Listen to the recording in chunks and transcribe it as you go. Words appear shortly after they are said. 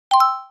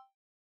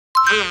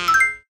CoComelon!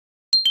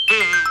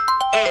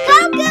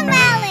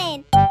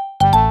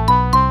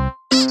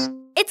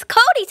 It's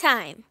Cody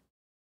time!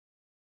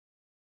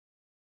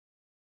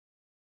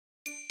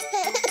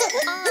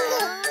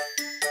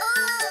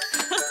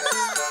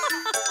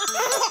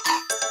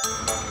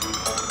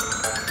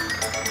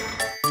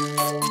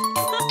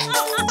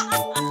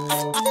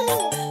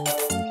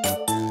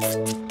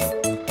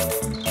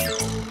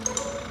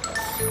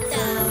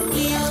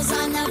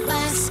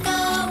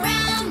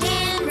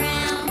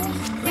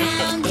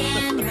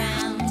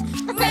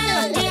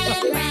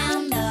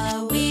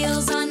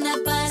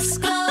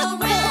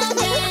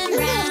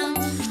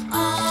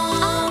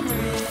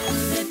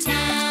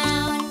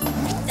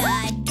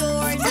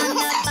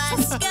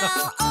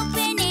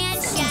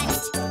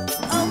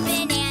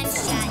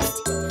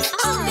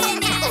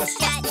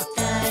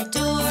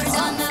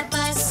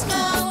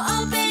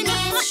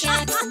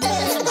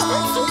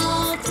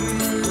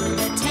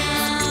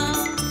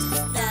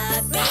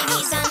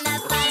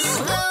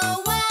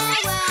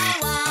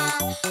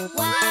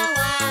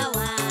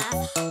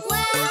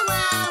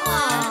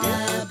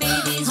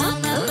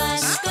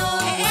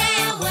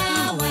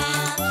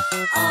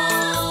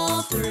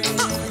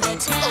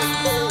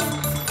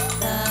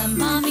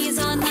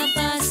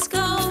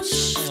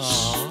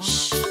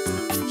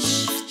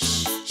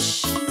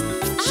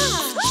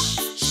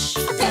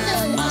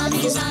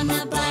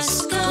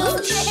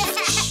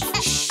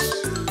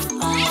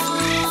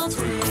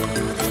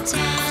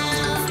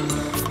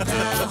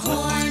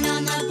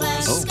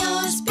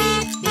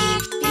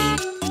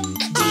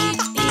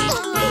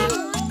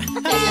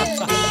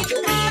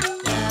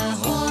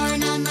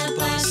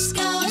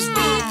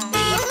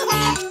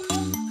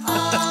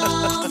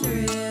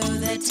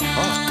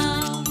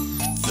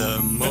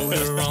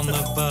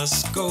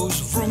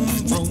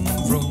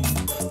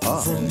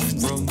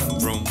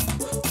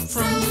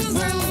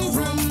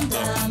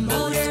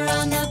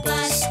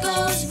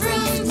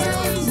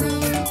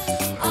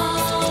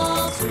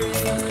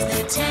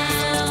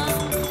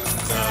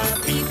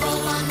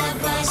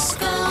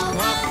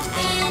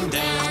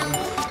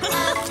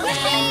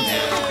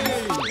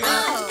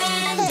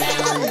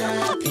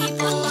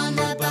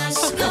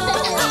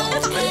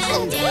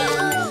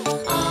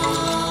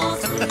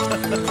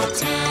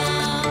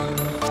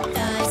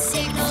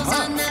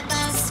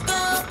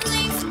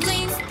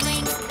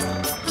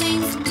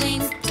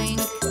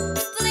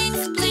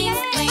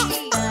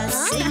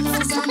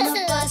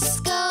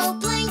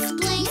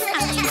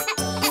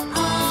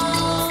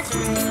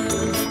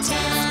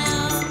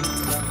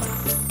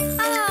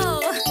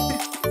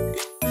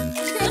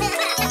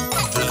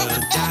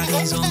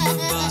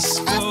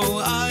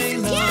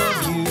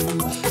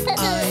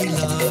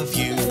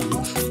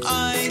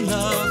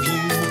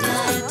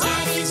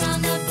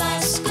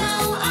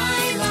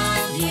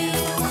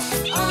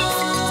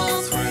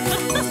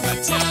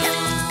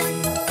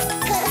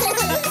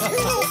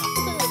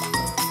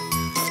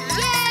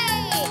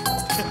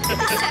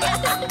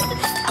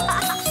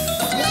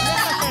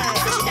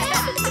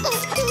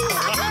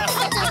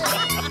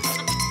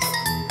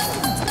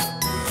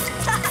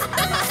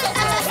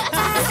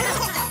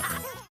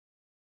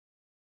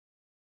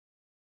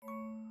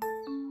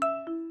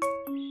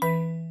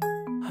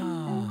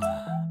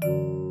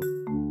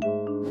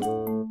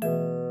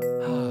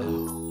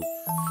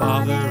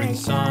 Father and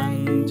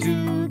son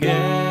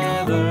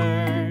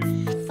together,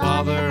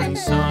 father and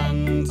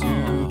son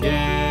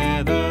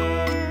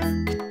together.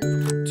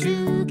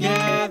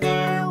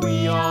 Together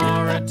we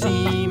are a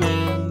team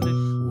and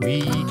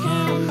we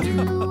can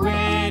do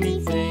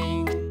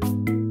anything.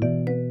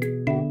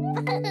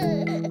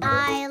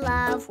 I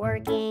love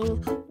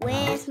working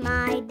with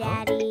my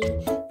daddy.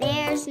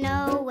 There's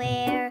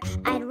nowhere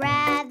I'd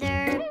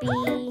rather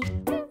be.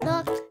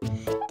 Look,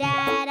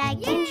 Dad, I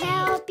can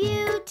help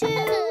you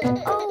too.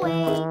 Oh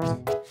wait,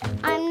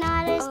 I'm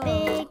not as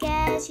big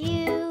as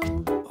you.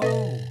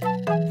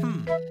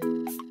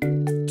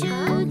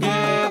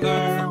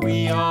 Together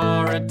we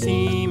are a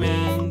team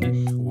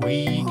and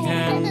we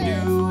can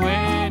do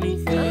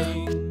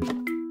anything.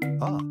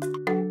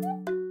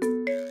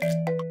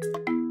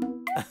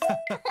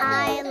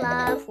 I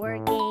love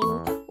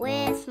working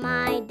with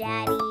my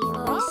daddy.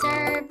 We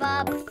serve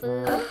up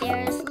food,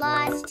 there's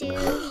lots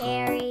to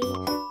carry.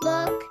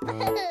 Look,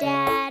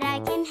 Dad, I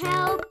can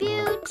help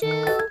you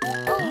too.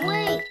 Oh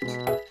wait,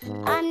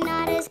 I'm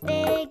not as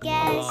big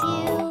as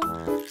you.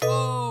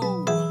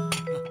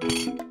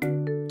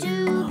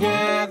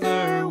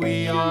 Together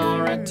we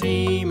are a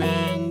team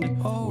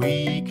and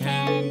we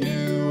can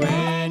do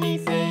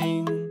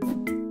anything.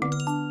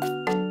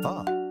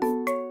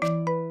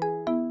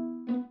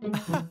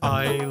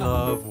 I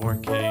love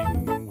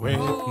working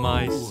with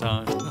my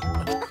son.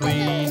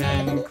 Clean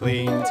and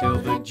clean till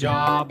the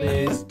job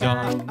is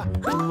done.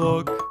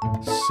 Look,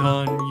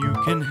 son, you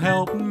can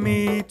help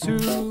me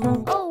too.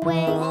 Oh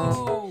wait,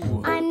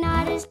 I'm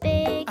not as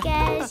big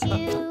as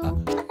you.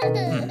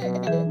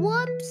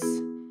 Whoops.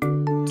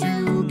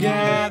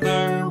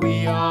 Together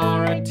we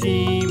are a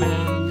team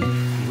and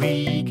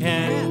we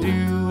can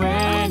do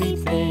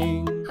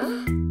anything.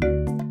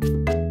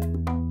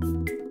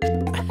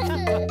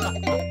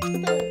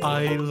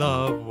 I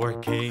love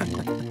working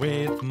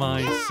with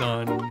my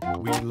son.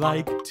 We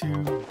like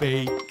to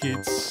bake,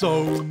 it's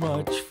so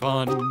much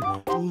fun.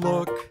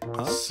 Look,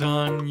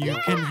 son, you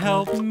can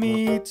help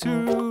me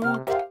too.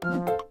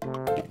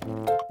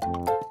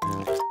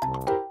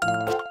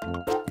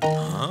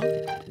 Huh?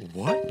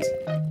 What?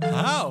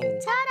 How?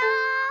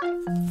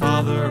 Ta-da!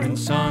 Father and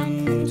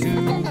son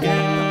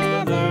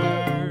together.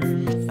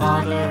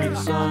 Father and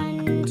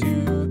son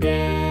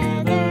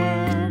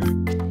together.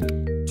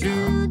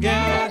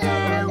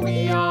 Together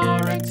we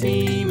are a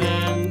team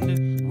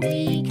and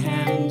we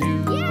can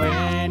do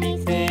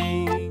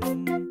anything.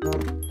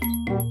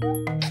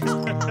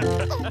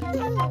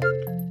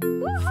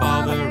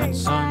 Father and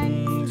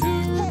son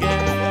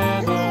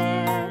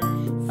together.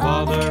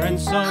 Father and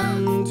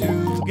son together.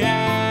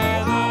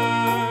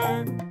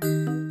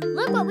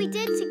 Look what we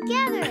did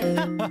together.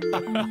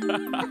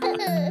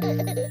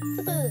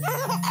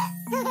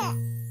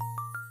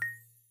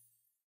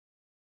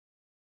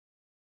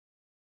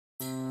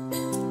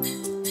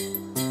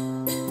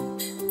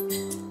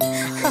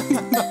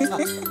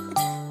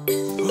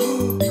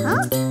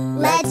 Huh?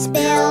 Let's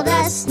build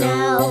a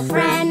snow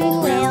friend.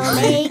 We'll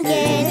make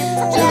it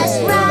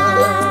just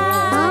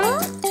right.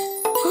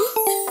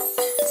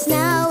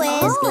 Snow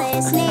is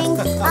glistening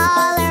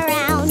all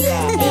around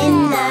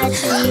in the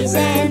trees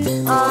and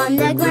on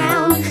the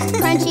ground.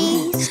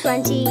 Crunchy,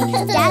 scrunchy,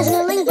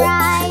 dazzling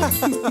bright,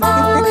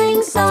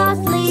 falling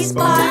softly,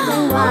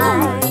 sparkling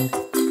white.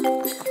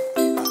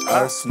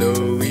 Our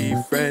snowy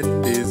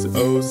friend is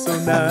oh so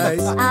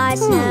nice. Our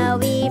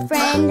snowy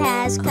friend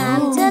has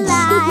come to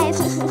life.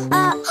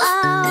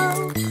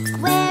 Uh-oh,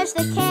 where's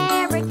the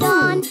carrot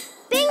gone?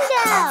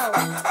 Bingo!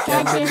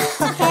 Catch it,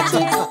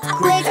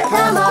 quick,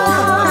 come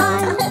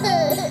on!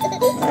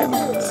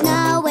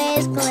 Snow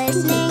is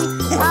glistening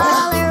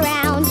all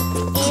around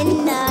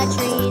in the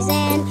trees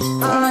and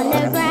on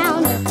the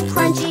ground.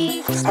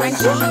 Crunchy,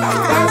 scrunchy,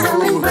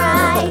 dazzling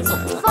bright,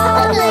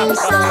 falling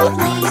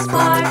softly,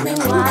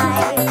 sparkling white.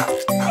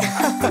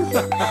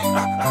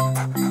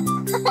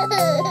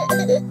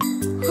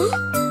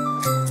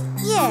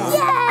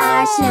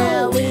 Our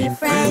snowy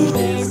friend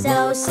is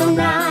oh so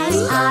nice.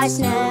 Our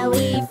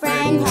snowy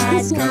friend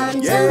has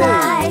come to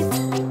life.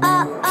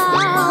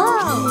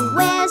 Uh-oh,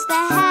 where's the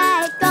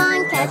hat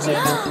gone? Catch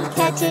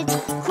it,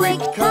 quick,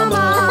 come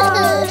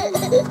on.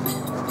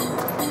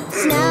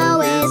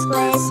 Snow is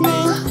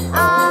glistening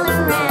all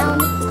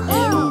around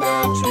in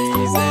the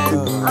trees and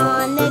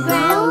on the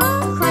ground.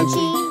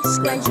 Crunchy,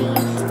 scrunchy,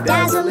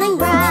 dazzling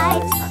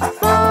bright,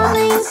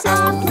 falling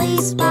softly,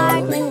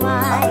 sparkling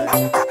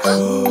white.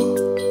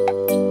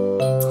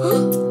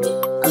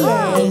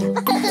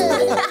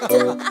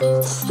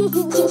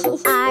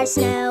 Our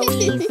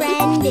snowy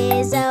friend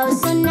is oh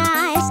so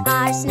nice.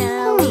 Our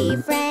snowy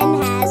friend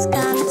has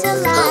come to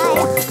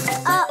life.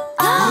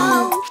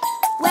 Uh-oh,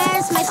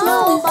 where's my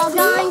snowball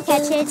gone?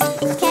 Catch it,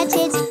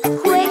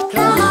 quick,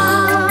 come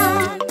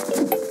on.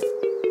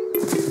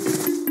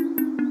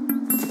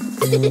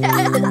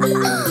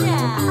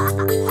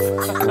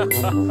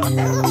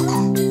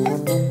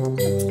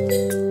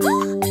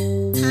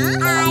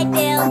 I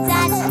built a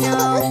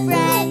snow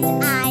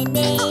friend. I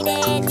made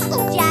it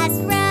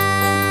just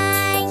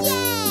right.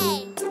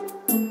 Yay!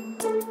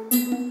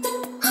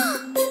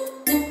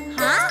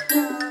 Huh?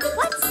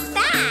 What's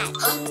that?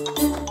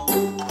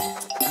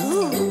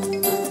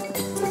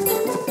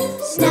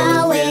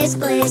 Snow is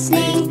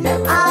glistening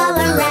all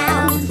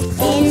around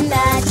in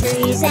the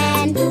trees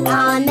and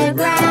on the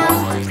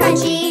ground.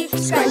 Crunchy,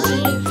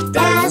 scrunchy,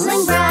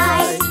 dazzling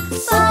bright,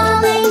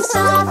 falling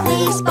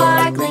softly,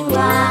 sparkling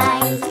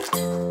white.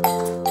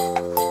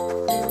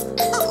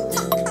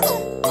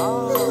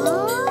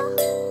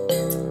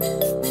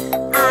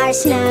 Our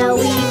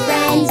snowy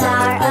friends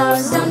are oh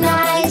so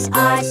nice.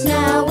 Our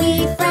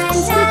snowy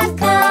friends have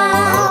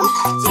come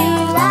to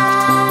life.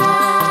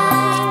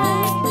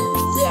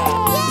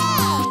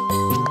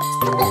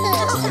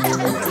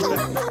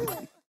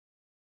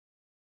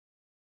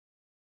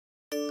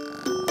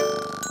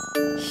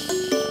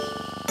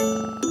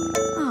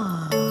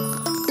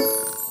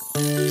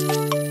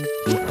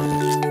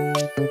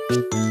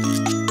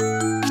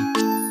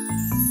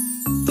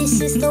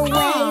 This is the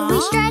way we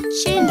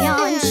stretch and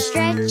yawn,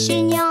 stretch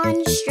and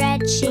yawn,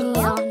 stretch and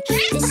yawn.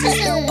 This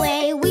is the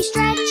way we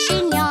stretch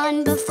and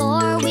yawn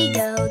before we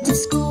go to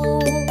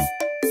school.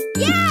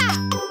 Yeah!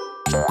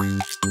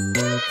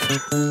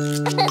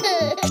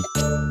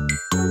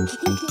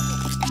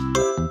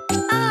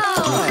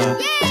 Oh,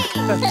 yay!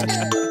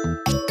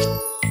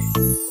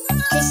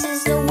 This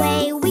is the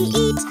way we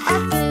eat our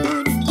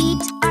food,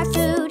 eat our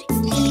food,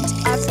 eat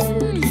our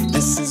food.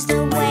 This is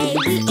the way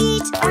we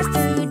eat our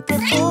food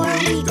before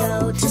we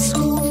go to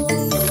school.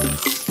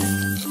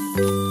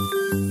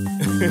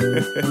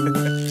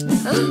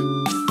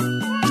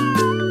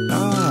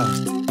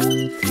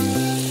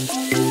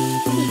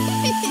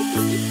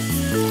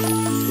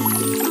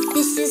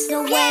 This is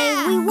the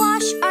way we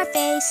wash our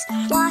face,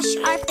 wash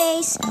our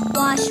face,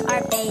 wash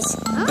our face.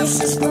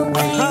 This is the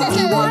way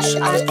we wash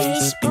our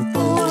face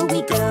before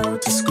we go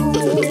to school.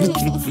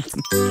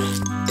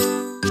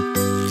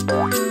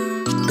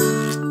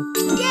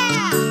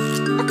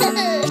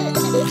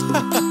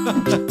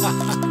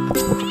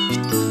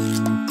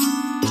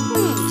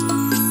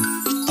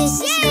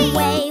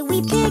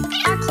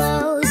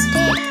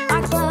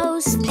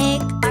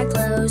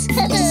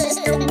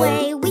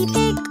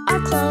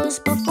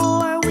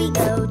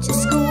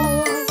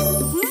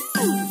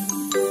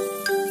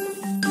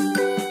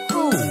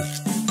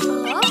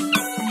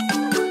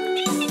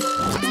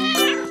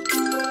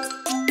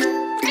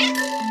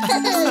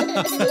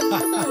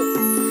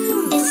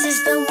 This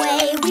is the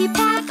way we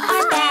pack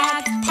our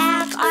bag,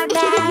 pack our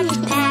bag,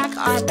 pack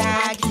our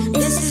bag.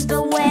 This is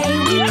the way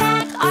we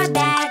pack our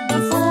bag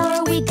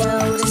before we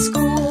go to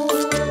school.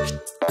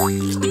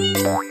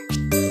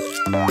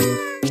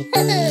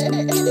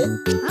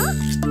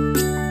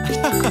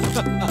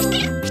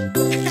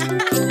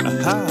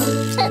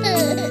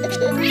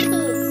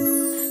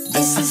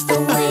 This is the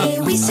way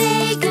we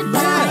say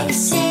goodbye,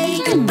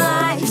 say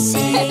goodbye,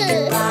 say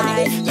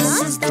goodbye.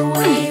 This is the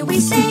way we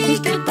say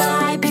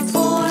goodbye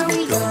before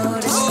we go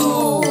to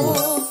school.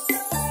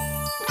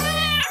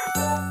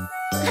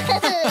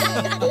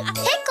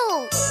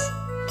 Pickles!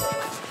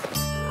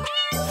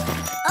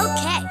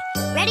 Okay,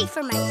 ready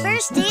for my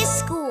first day of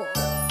school.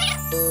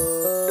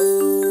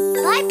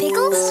 Bye,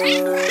 Pickles!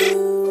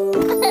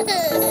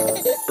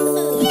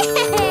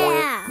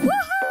 Yeah!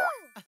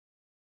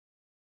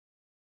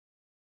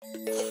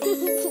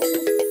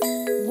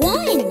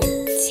 One,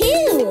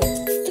 two,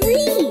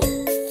 three,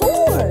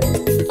 4,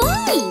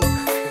 5.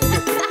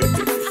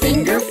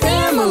 Finger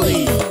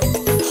family.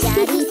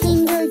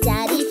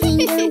 Daddy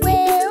finger,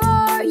 where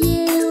are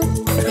you?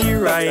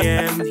 Here I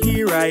am,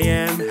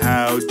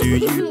 how do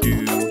you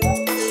do?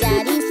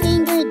 Daddy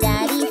finger,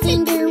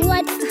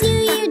 what do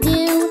you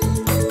do?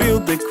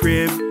 Build the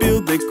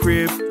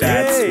crib,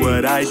 that's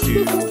what I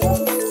do.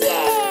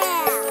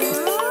 Yeah!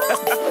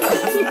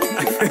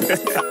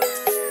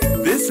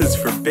 This is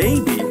for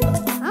baby.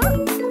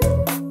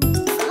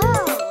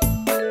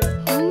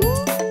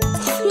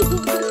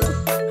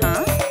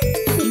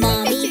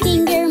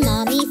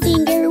 Mommy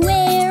finger,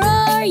 where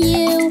are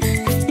you?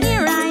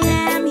 Here I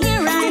am,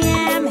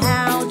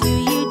 how do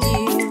you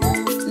do?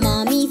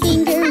 Mommy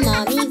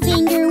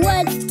finger,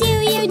 what do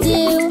you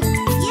do?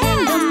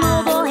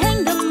 Yeah!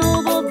 Hang the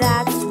mobile,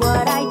 that's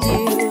what I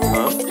do.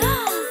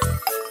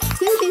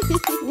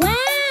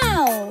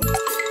 Wow!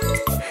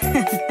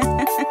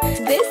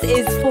 This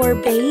is for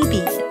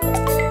baby.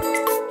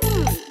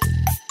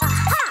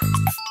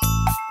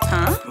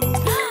 Huh?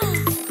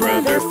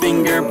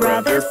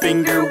 Brother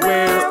finger,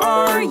 where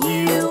are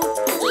you?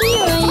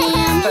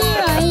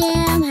 Here I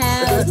am,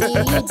 how do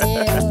you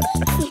do?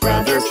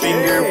 Brother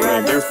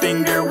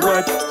finger,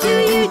 what do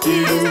you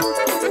do?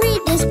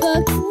 Read this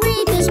book,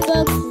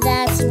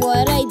 that's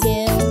what I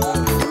do.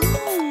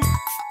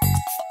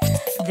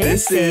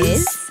 This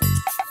is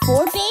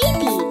For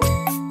baby.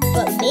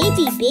 But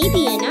maybe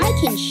baby and I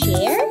can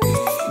share?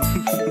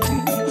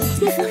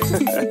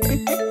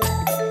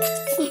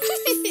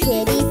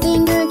 Kitty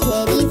finger,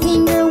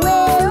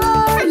 where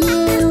are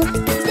you?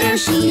 There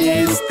she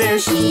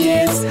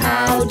is,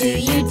 how do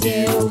you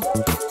do?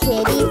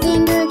 Kitty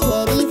finger,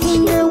 what do you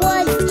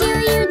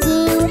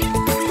do?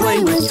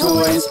 Play with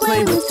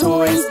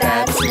toys,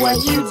 that's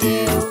what you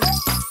do.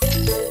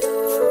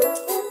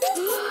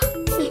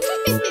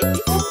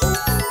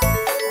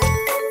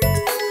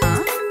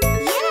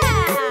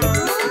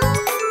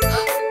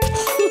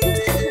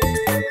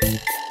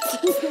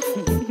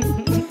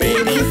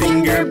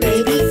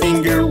 Baby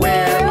finger,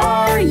 where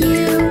are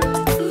you?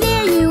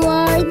 There you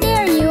are,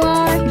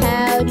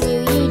 how do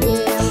you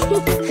do?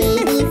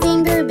 Baby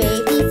finger,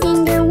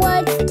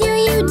 what do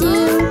you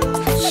do?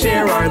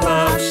 Share our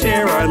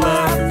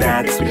love,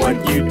 that's what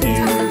you do.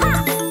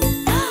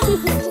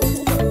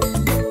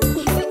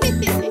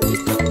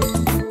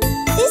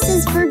 This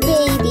is for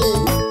baby.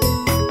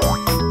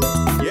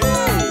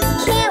 Yay!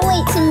 Can't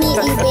wait to meet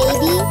you,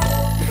 baby.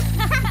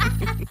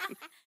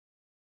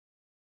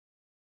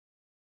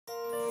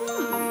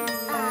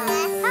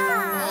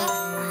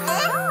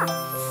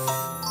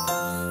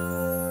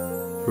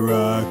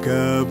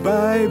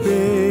 Rock-a-bye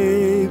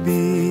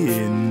baby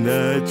in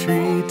the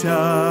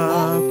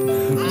treetop.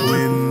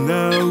 When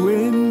the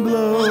wind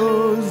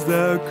blows,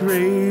 the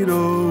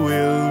cradle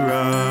will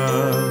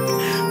rock.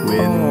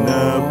 When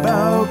the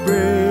bough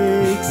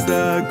breaks,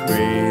 the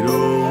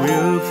cradle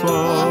will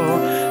fall,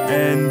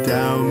 and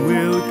down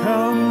will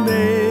come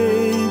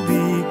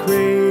baby,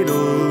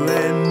 cradle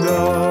and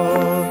all.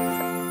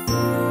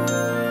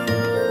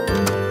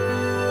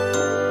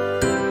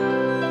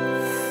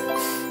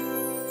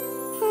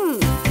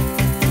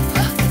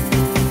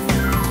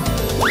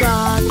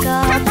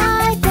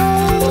 Rock-a-bye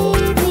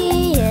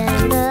baby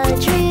in the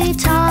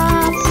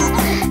treetop.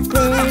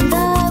 When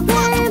the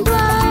wind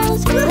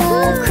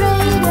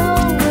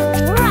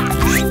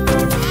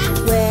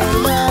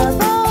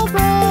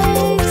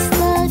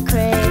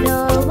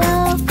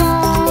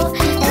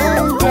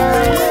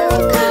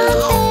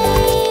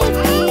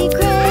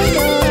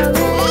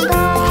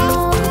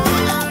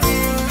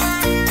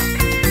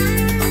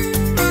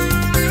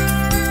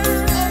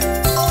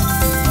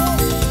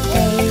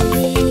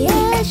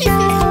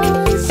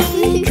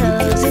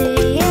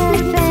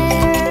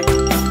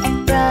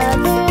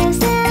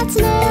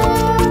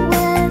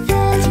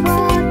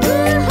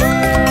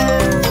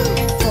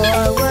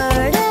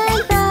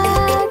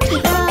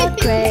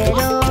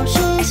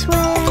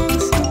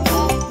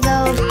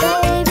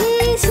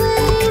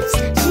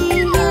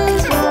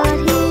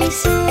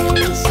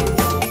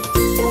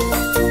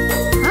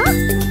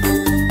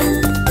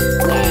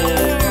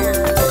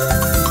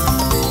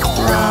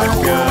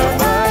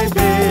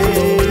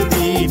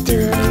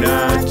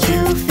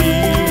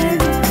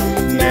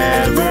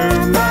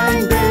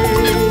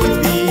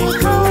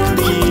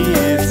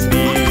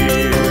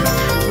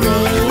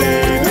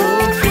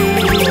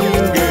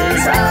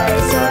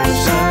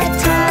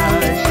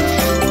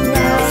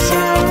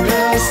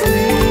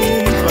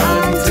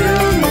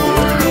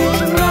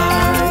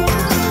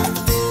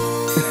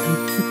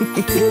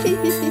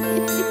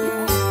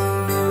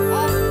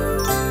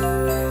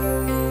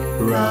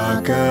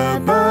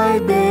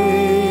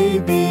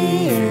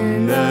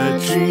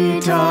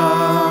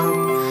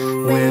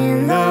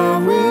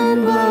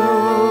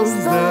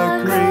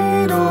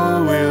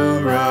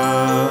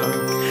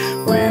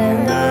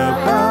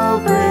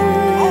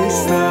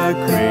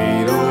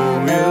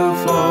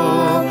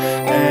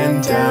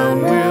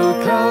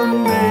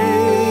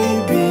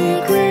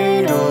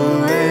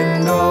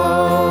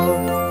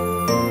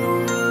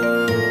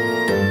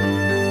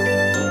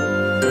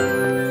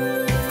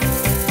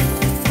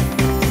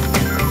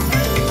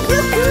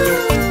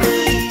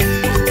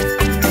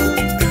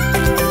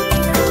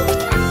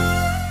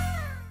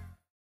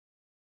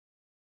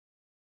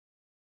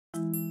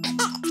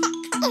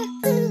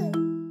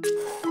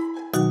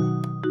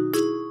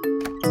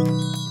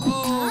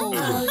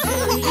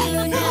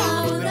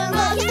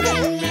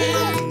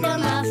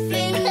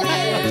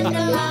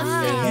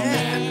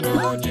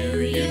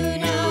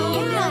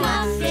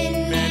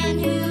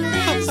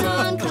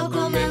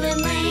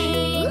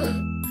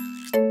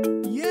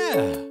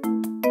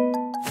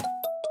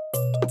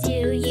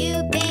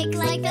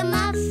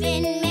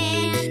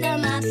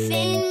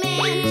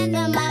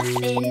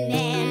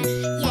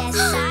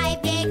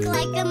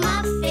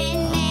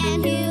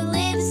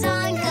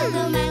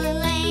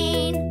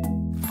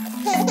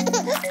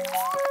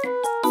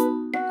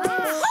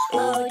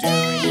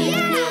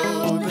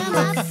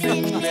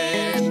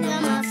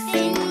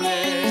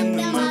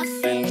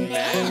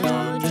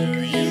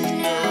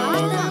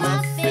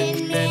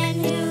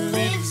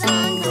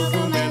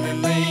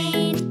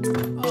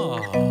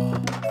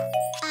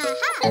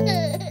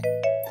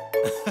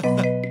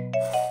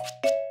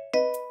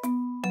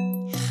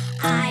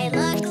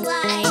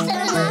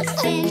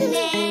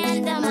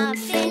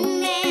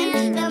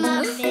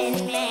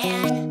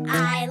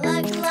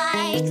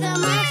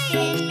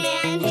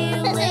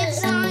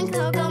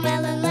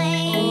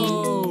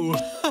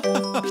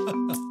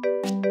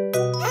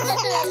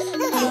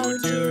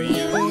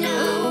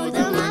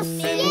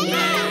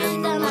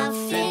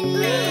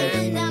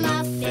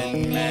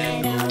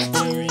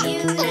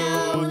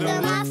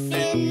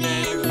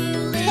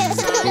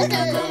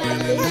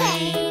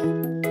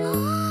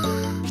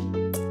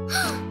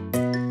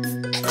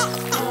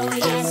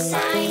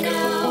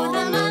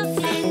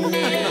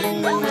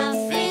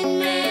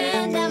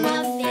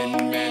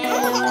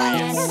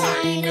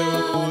I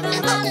know the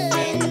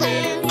Muffin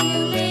Man who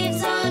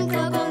lives on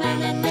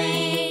CoComelon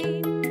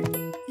Lane.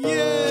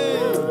 Yay!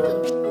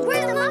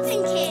 We're the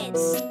Muffin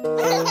Kids.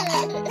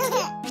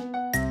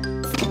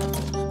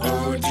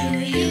 Oh, do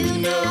you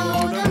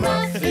know the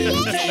Muffin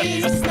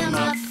Kids? The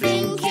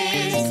Muffin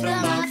Kids, the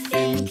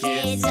Muffin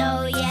Kids.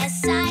 Oh,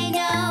 yes, I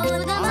know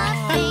the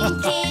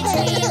Muffin Kids.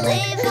 We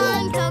live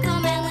on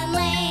CoComelon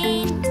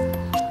Lane.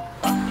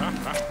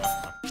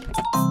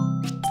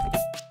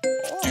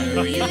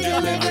 Do you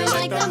deliver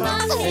like the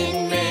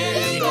Muffin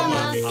Man? The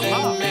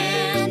Muffin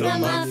Man, the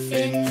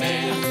Muffin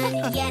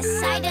Man. Yes,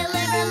 I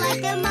deliver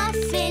like the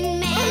Muffin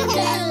Man who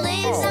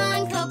lives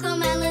on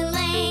CoComelon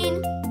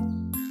Lane.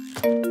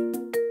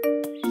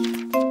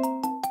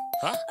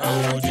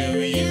 Oh, do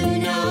you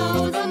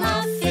know the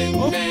Muffin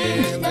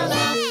Man? The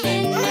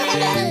Muffin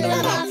Man, the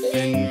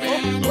Muffin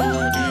Man. Oh,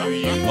 do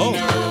you know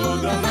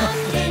the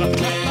Muffin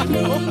Man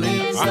who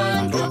lives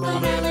on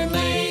CoComelon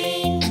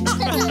Lane?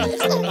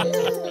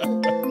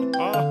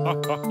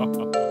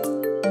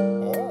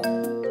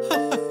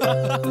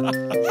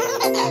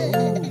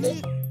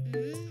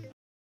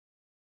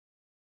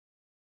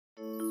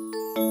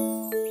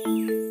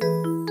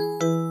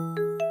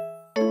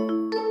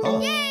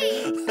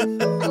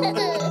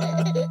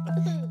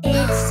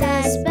 It's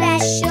a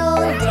special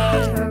day,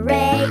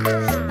 hooray!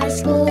 My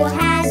school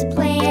has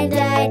planned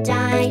a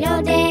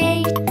Dino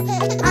Day.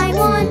 I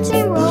want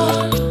to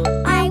roar,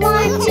 I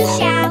want to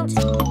shout,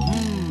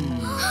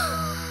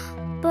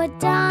 but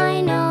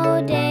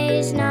Dino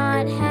Day's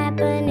not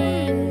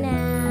happening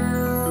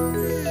now.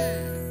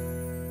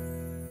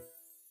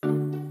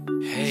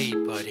 Hey,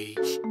 buddy,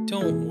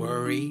 don't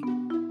worry.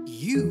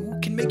 You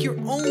can make your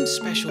own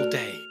special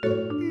day.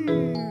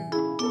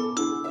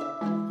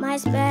 My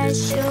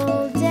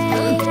special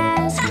day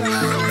has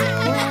gone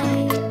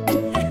away.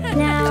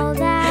 Now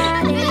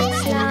that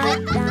it's not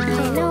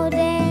Dino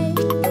Day,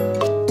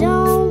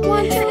 don't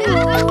want to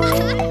roar,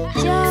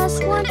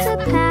 just want to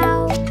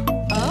pout.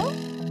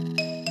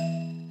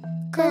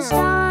 'Cause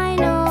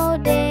Dino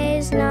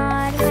Day's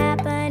not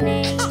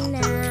happening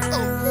now.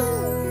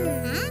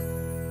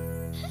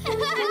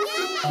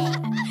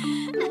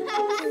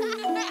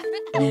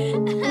 Hey!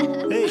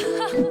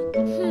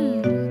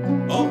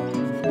 Oh!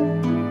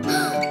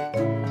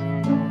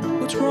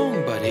 What's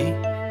wrong, buddy?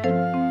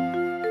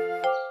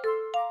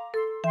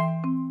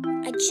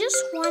 I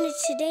just wanted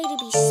today to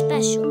be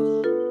special.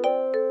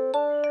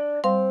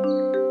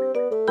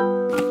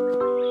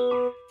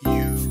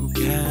 You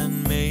can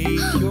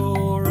make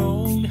your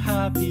own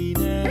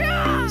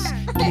happiness.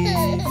 Give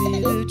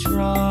it a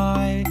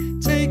try.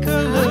 Take a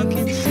look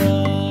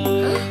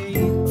inside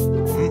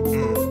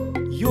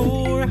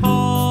your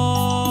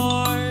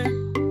heart.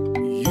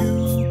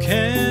 You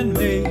can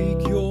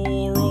make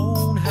your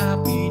own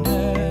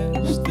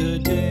happiness. The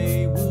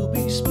day will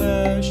be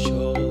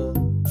special.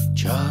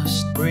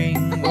 Just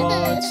bring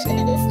what's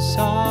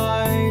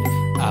inside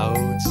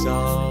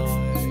outside.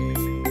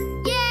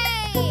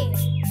 Yay!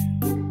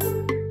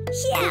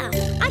 Yeah,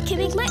 I can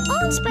make my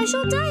own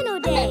special Dino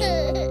Day.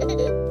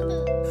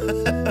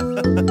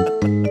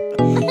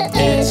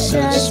 It's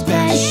a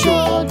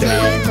special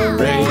day,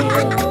 hooray!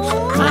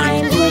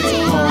 I'm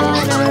putting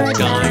on our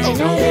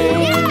Dino Day.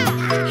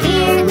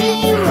 Hear me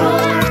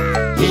roar,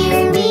 hear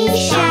me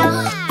shout,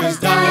 'cause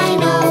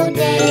Dino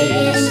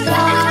Day is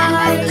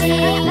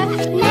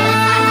starting now.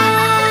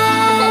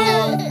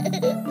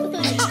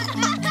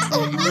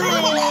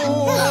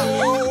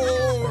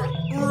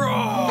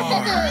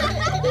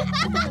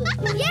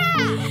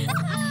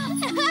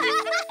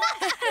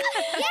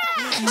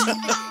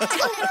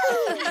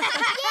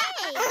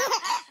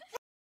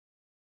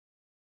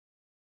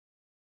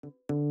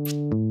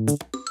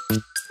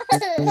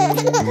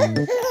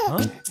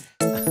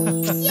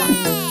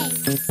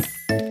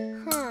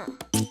 Huh?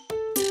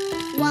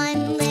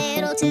 One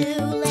little, two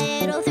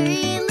little,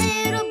 three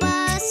little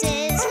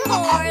buses,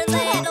 4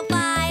 little,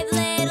 5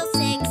 little,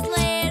 6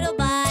 little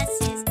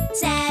buses,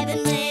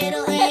 7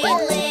 little, 8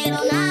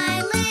 little,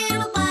 9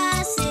 little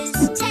buses,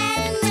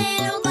 10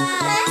 little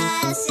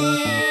buses.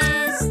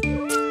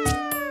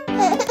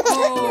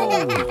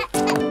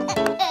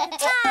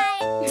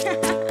 Time.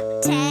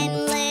 10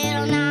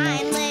 little,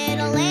 9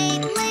 little,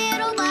 8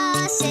 little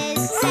buses,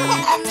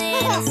 7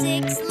 little,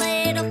 6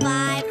 little,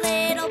 5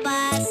 little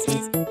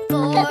buses,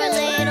 4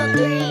 little,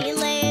 3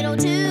 little,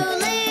 2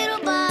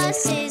 little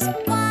buses,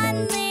 1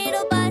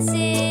 little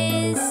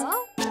buses.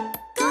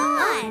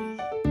 Gone.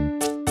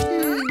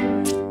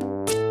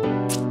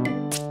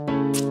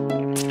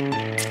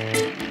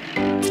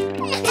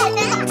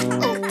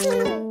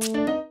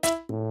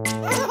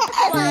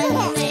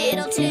 One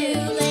little, 2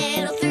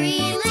 little,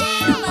 3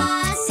 little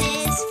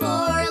buses,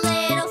 4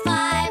 little,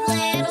 5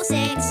 little,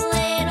 6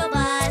 little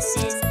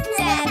buses,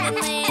 7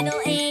 little,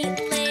 8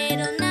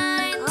 little,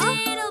 9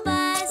 little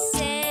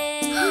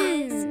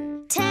buses,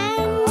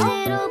 10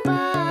 little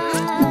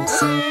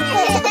buses.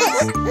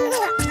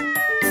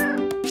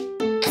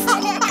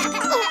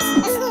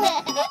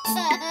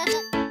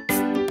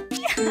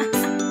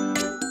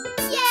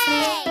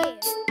 Yay!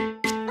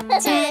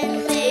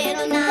 10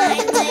 little,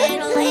 9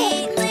 little, 8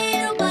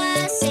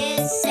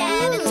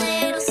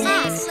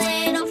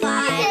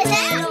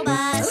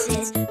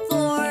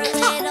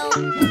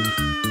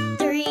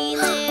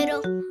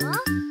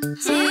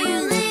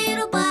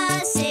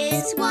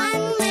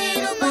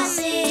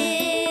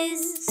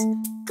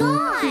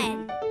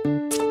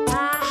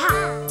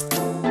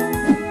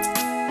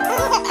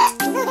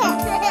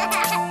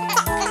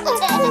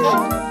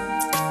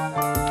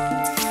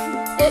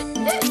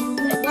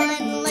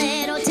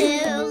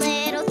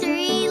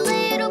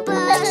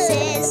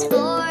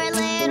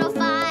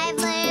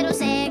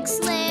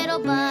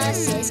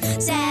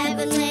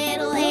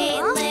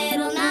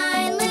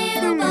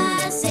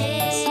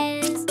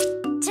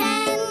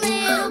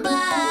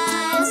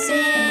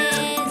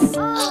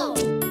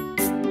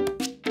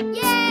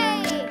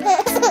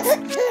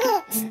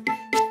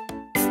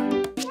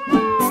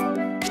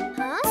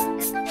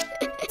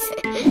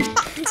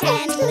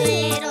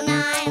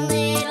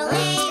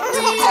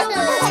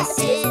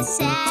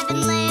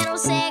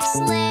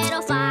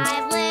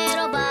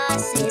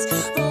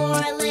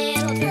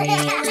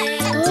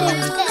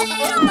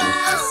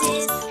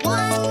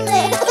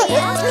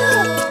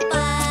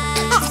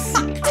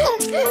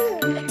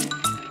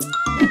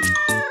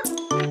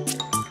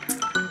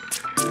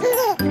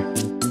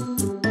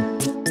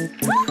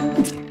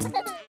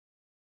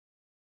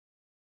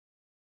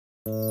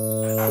 Let's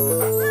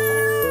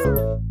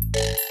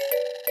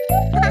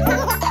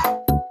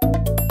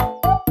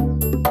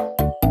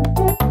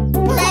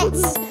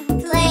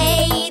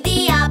play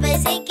the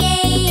opposite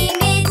game.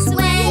 It's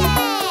when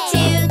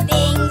two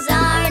things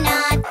are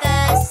not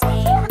the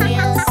same.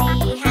 We'll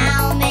see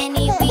how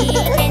many we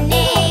can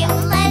name.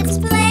 Let's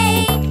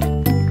play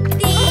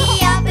the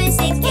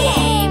opposite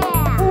game.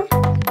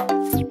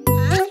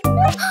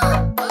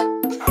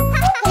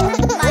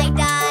 My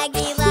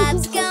doggy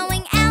loves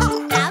going out,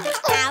 out,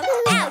 out,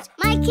 out.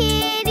 My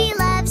kitty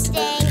loves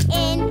staying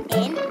in,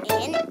 in,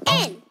 in,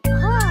 in.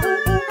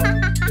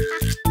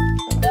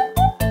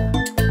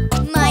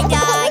 My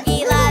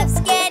doggy loves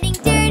getting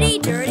dirty,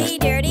 dirty,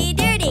 dirty,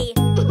 dirty.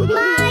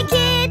 My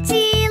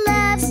kitty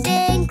loves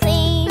staying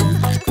clean,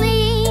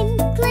 clean,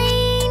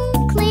 clean,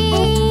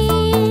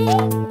 clean.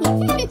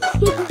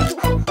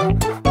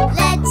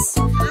 Let's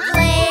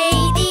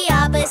play the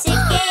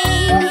opposite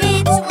game.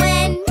 It's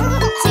when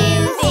two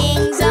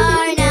things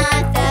are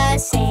not the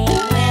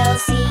same. We'll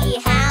see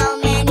how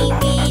many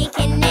we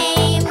can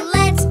name.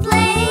 Let's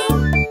play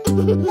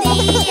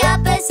the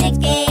opposite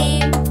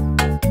game.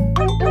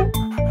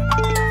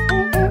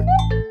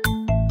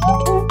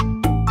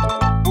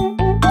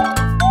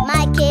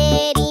 My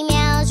kitty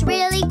meows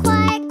really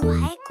quiet,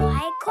 quiet,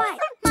 quiet, quiet.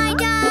 My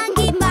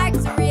doggy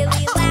barks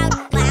really loud,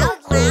 loud,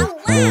 loud,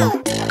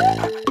 loud.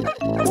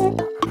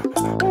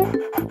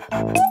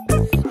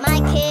 My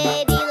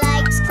kitty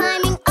likes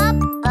climbing up,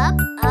 up,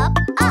 up,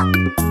 up.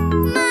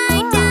 My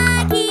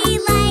doggy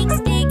likes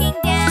digging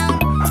down,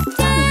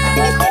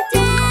 down,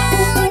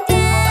 down,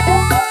 down.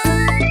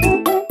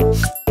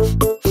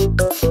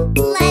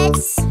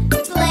 Let's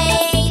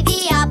play the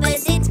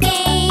opposite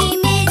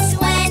game. It's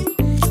when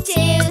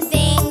two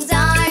things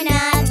are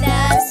not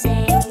the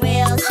same.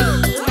 We'll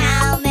see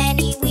how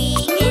many we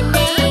can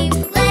name.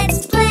 Let's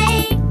play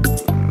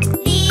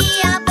the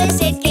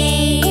opposite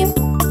game.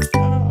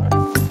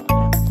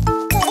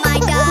 My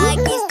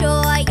doggy's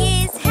toy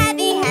is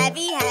heavy,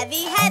 heavy,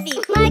 heavy, heavy.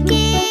 My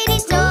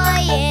kitty's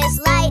toy is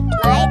light,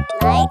 light,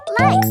 light,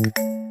 light.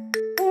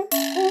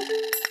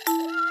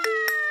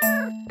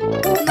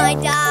 My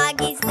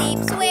doggy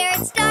sleeps where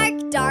it's dark,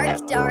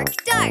 dark, dark,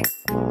 dark.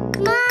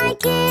 My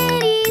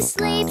kitty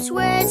sleeps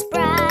where it's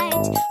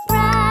bright,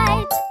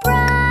 bright,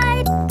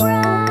 bright,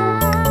 bright.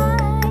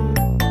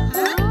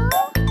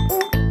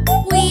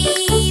 We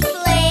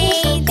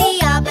play the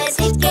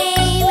opposite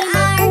game.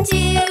 Our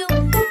two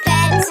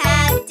pets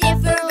have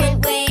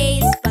different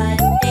ways, but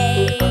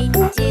they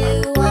do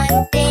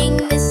one thing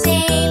the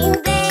same.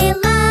 They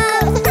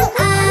love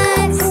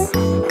us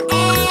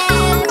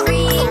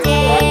every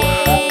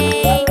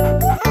day.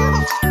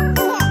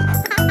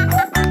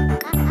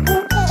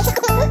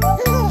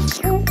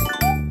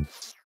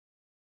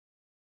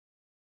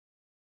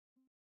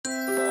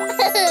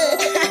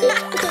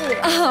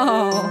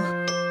 Oh.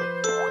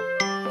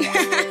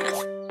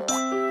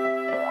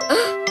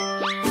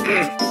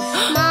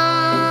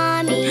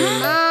 Mommy,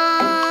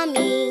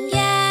 Mommy.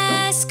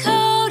 Yes,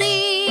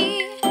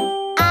 Cody.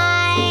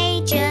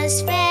 I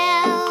just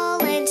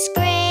fell and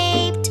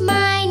scraped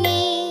my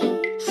knee.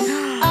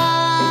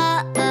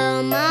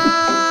 Uh-oh,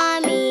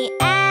 Mommy.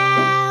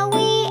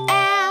 Owie,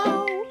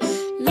 ow.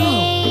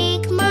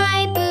 Make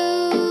my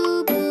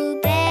boo-boo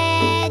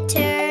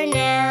better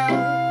now.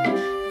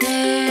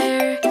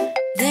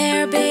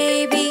 There,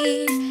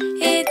 baby,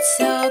 it's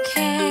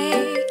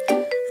okay.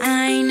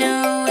 I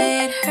know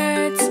it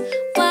hurts.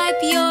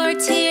 Wipe your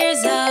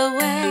tears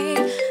away.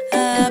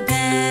 A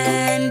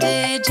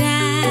bandage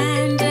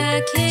and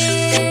a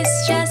kiss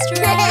just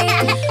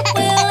right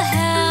will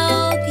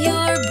help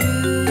your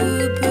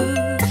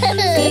boo-boo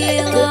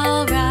feel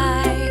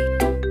alright.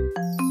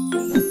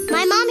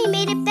 My mommy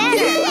made it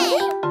better.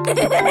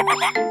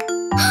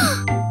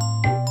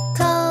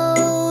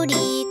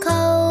 Cody,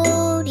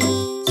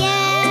 Cody,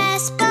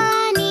 yes,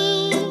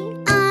 bunny.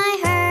 I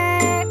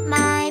hurt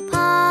my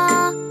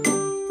paw.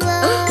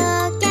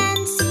 Look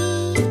and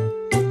see.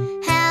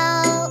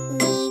 Help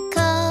me,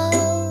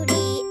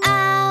 Cody.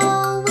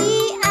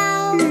 Owie,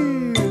 ow.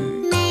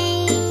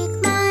 Make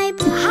my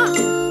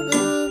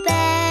boo-boo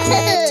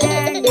better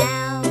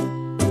now.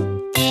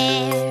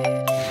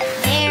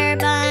 There,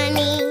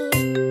 bunny.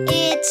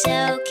 It's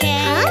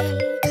okay.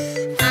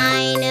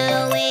 I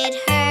know it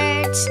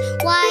hurts.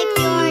 Wipe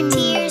your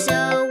tears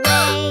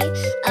away.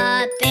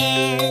 A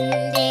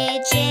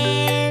bandage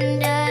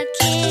and a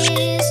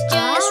kiss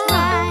just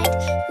right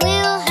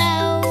will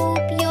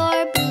help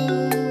your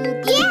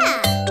boo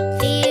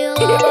feel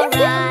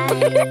alright.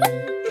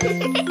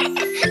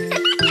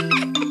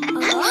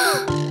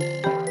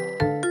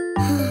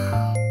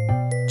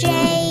 J,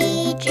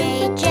 J,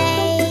 J,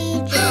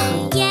 J.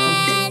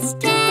 Yes,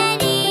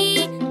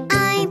 Teddy.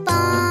 I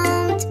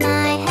bumped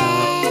my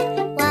head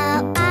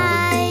while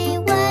I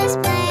was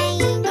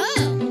playing.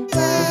 Look,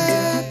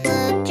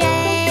 look, J,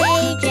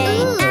 J.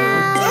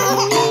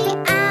 Owie,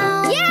 ow.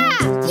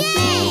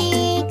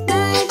 Make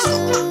my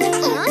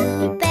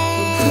boo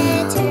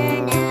better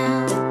now.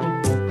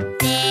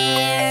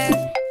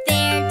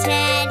 There,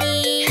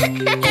 Teddy.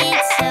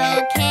 It's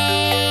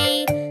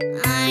okay.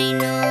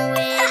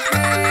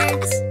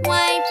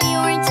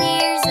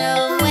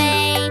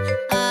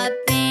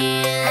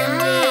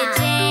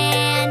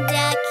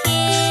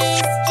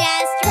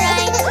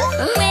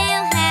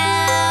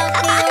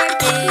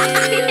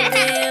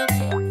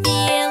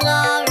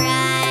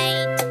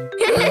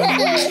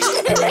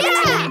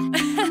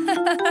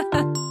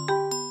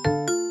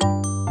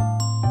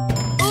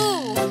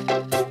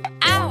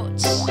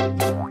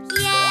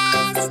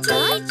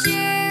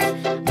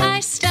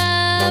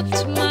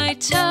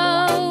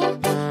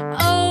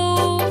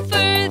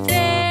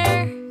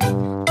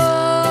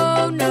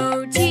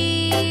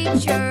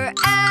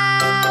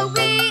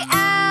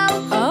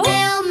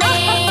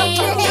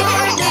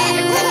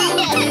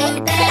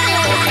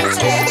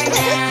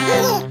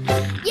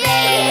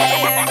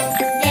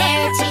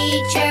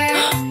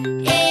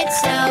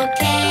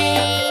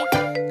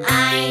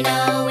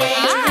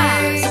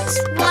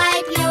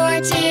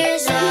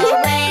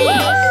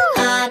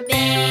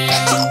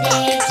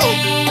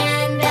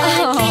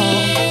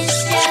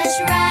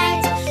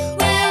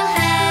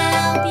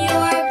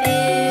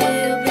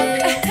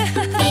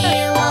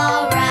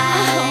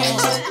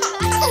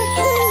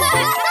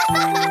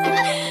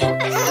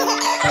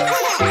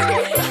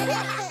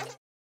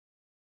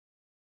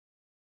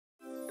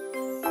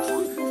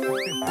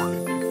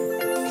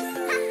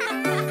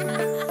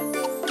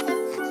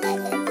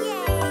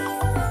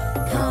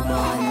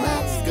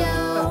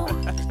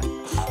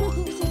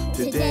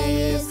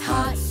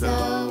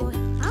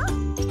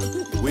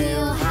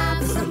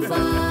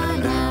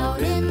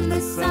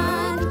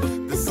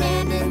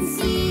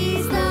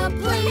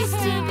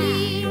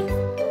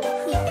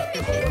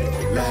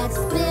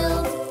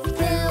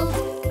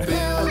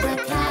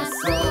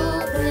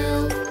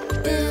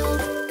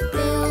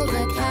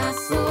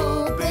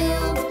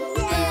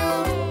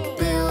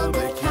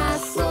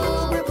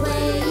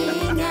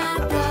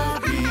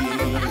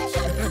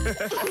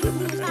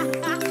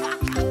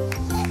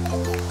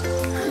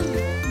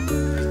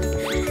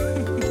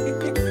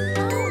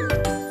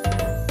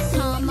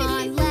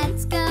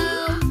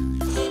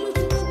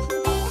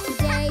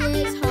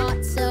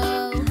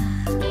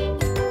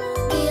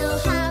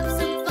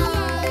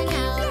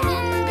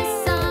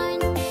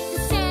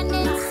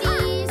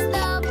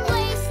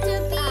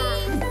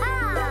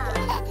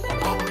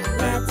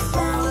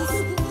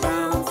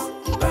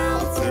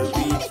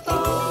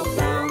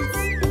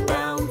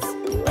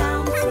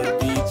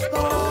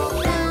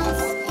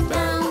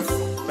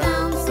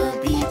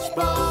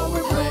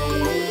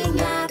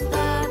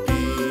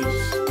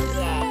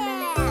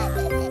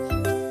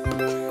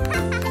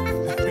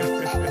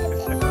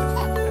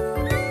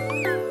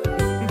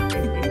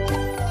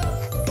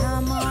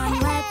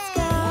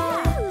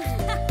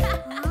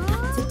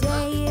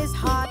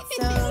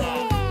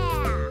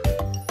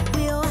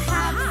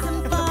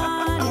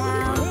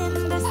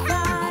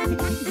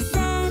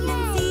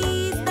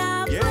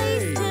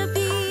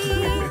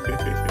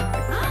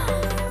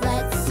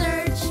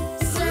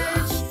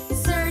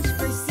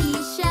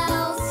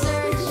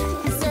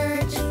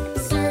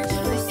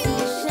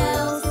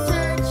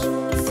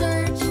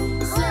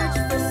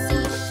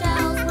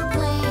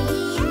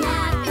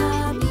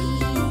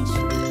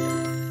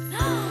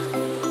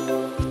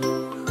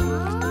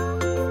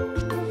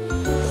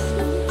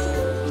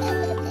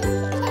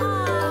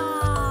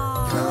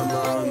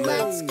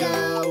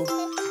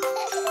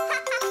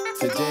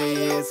 day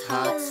is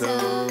hot, so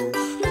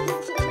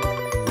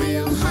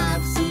we'll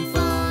have some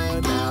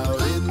fun out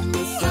in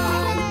the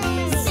sun.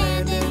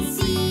 Sand and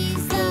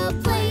sea's the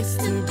place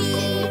to be.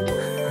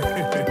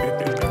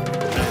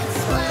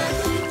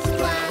 Splash,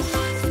 splash,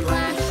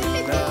 splash,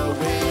 the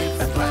waves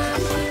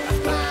splash,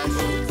 splash,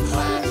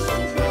 splash,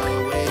 the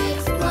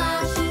waves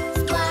splash,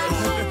 splash,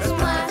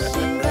 splash,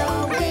 and the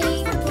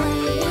waves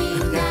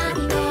playing at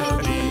the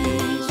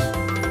beach.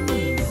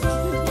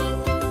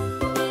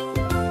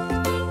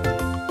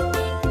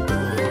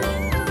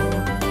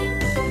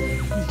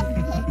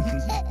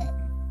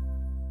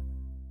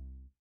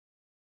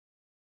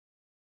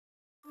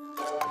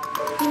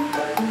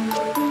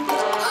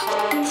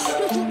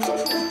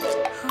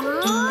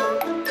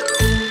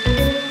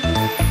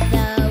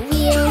 The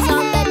wheels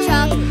on the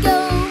truck go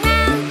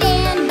round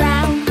and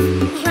round,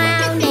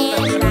 round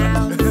and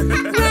round,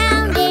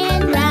 round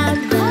and round.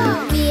 The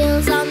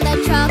wheels on the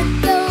truck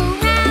go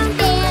round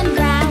and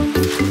round,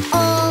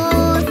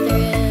 all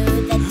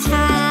through the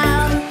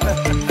town.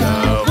 The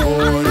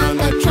horn on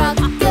the truck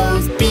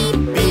goes beep,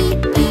 beep,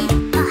 beep,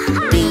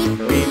 beep,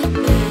 beep,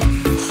 beep,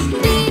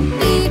 beep,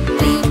 beep,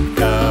 beep.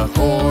 The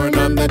horn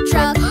on the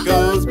truck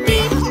goes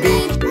beep,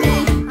 beep,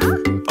 beep,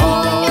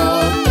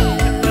 all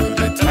through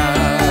the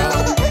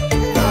town.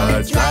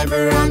 The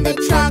driver on the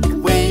truck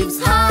waves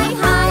high,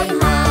 high,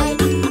 high,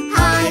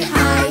 high,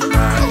 high,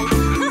 high,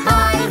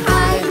 high,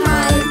 high,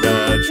 high. The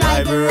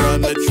driver on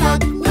the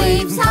truck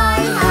waves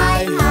high,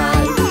 high,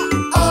 high,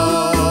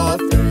 all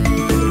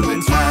through the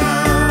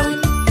town.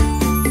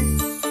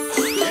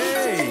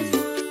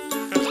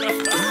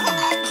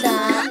 The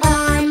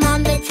arm on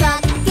the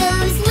truck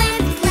goes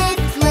lift,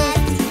 lift,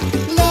 lift,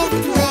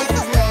 lift, lift,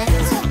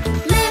 lift,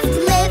 lift,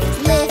 lift,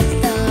 lift.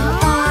 The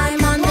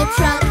arm on the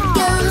truck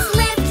goes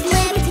lift,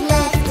 lift,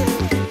 lift,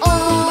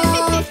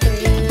 all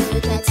through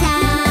the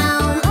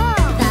town.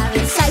 The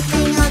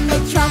recycling on the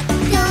truck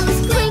goes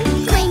clink,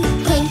 clink,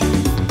 clink,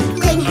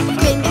 clink,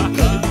 clink,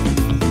 clink,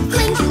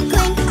 clink,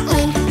 clink,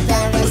 clink. The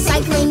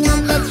recycling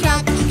on the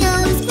truck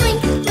goes clink,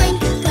 clink,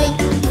 clink,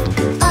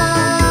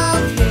 all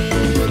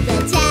through the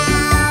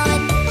town.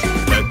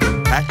 The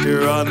compactor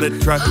on the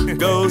truck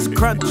goes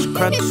crunch,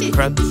 crunch,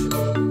 crunch,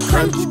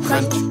 crunch,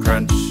 crunch,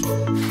 crunch,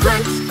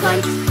 crunch,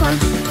 crunch,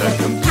 crunch. The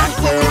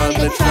compactor on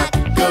the truck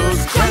goes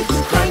crunch,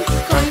 crunch,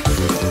 crunch,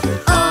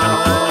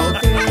 all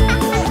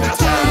through the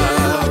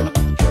town.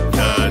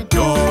 The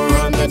door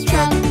on the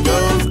truck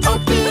goes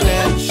open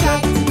and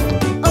shut,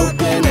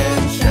 open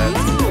and shut,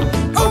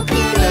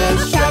 open and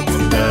shut.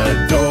 The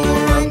door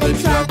on the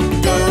truck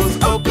goes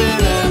open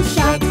and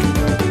shut,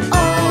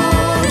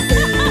 all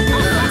through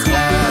the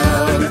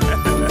town.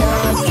 The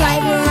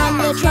driver on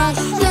the truck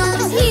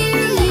goes,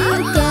 here you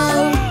go,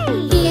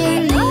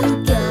 here you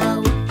go,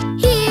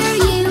 here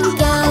you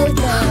go.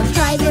 The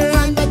driver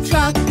on the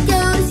truck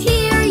goes,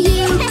 here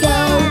you go,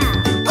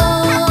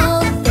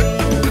 all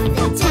through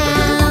the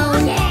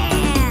town.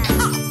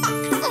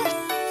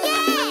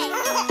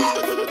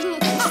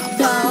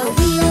 The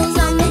wheels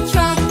on the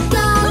truck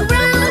go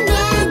round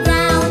and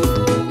round,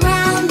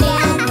 round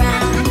and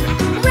round,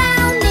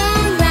 round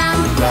and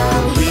round. The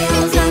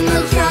Wheels on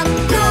the truck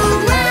go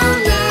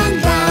round and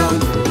round,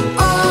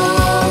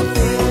 all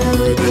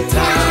through the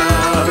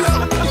town.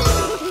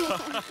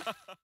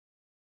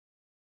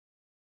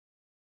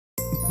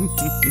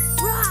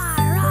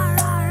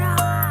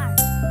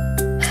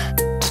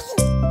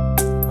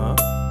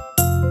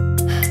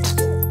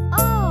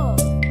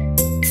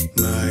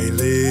 My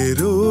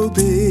little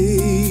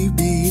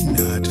baby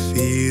not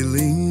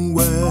feeling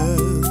well.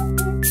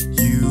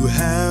 You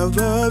have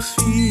a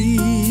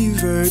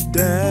fever,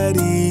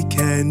 Daddy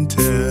can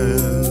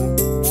tell.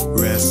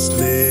 Rest,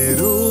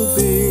 little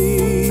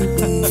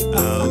baby,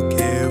 I'll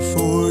care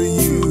for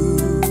you.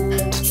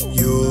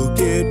 You'll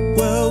get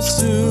well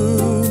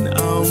soon,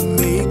 I'll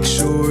make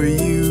sure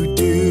you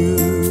do.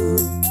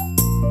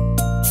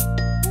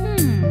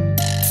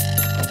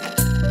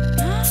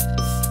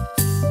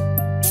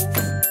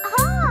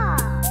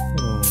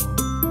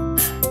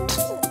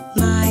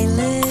 My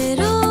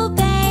little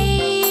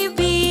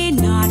baby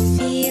not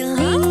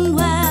feeling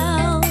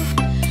well.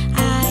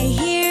 I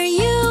hear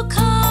you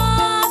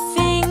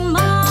coughing,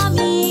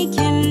 Mommy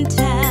can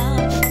tell.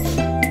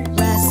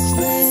 Rest,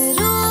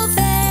 little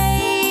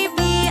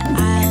baby,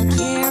 I'll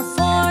care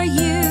for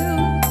you.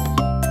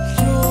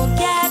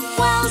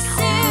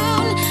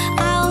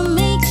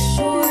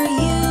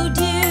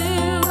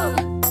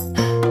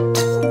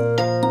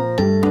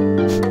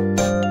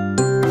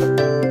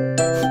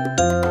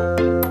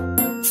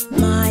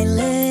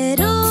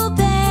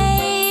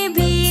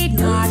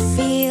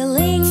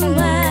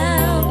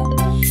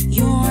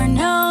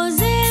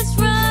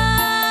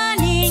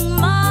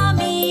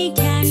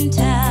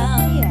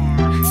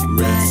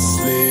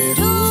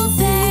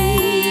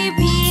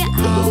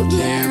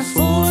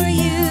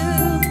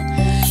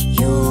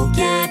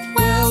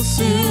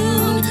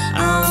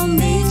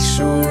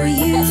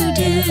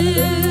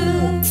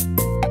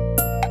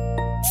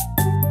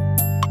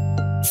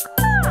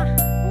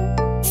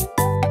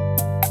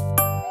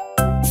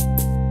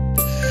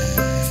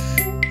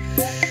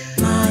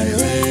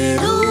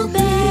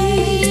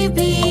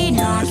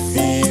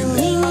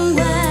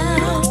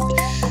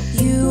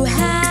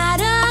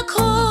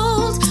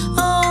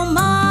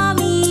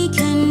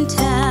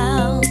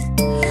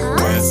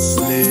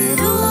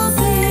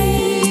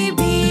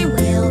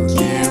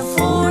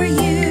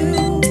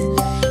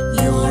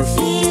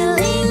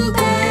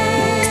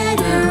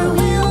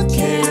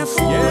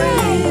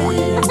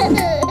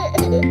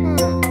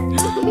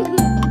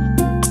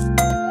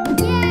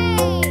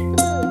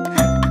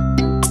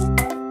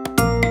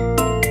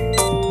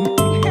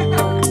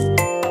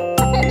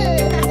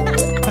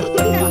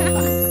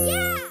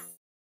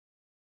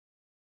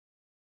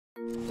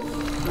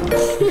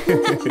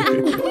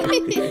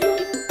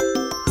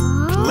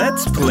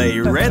 Let's play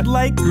red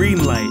light,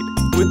 green light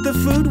with the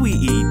food we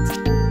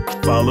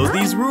eat. Follow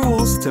these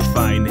rules to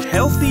find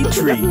healthy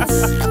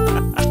treats.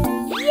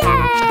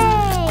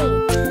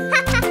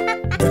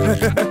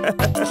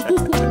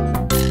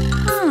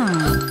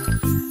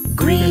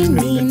 Green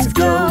means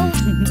go,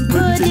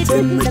 put it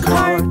in the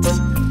cart.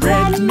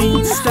 Red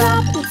means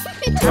stop,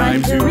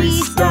 time to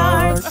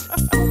restart.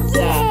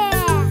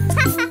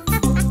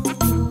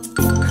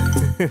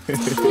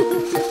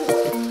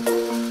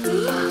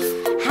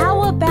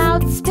 How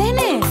about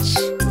spinach?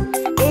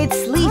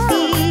 It's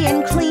leafy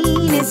and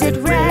clean. Is it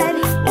red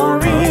or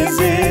is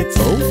it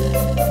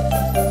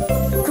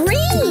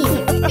Green!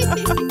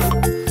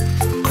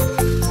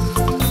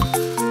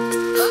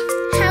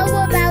 How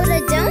about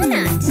a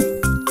donut?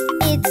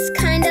 It's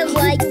kind of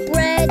like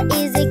bread.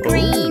 Is it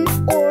green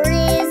or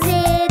is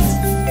it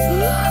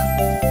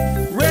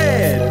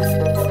Red!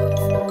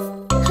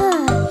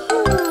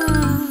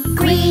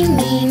 Green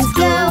means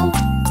go,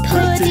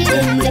 put it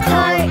in the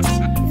cart.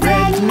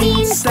 Red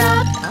means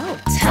stop,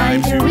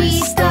 time to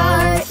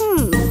restart.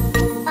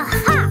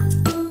 Aha!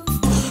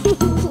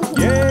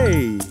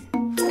 Yay!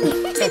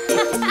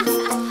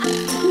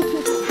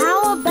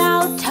 How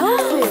about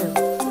tofu?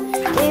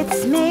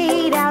 It's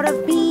made out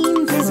of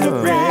beans. Is it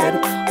red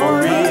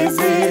or is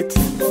it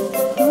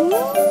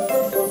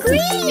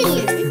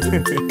Green!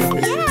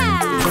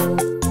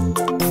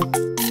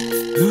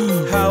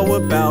 How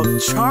about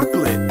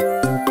chocolate?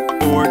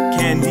 Or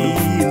candy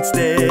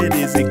instead?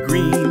 Is it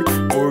green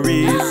or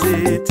is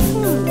it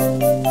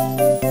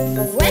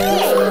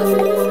Red!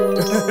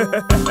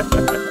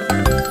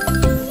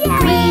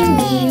 Green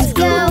means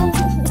go,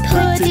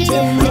 put it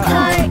in the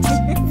cart.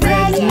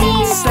 Red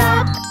means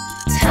stop,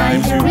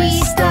 time to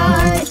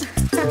restart.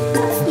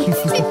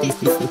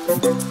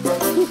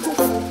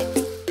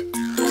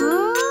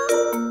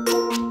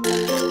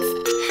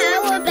 How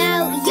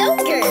about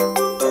yogurt?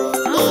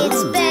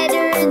 It's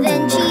better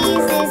than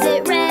cheese. Is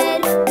it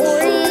red or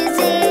is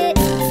it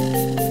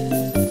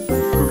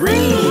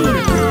green?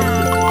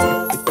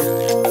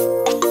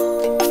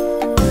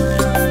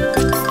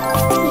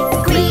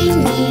 Green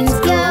means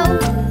go,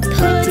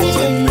 put it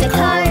in the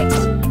cart.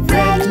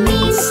 Red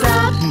means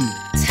stop,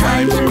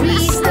 time to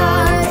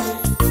restart.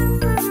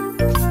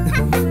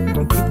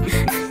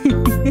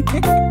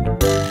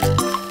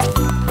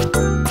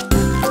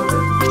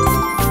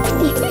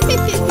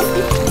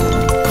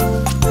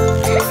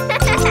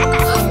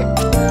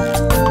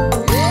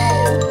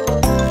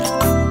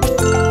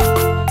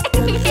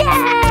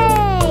 Yay!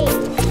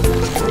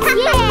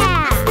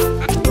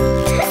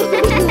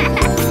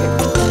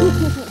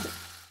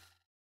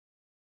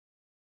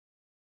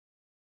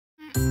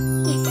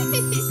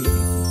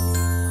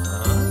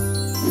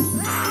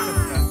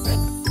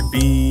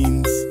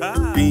 Beans,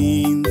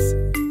 beans,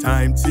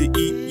 time to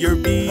eat your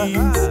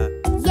beans.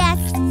 Yes,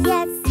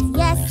 yes,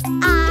 yes,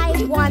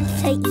 I want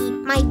to eat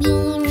my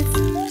beans.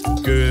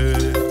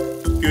 Good,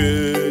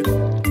 good,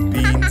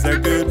 beans are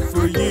good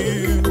for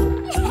you.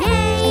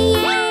 Yay,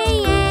 yay,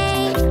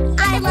 yay,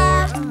 I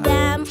love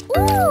them.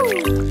 Ooh!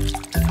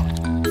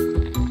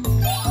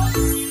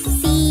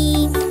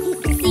 See,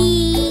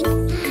 see,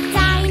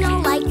 Dino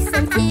likes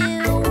them too.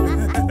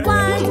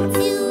 1,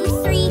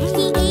 2, 3,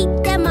 he ate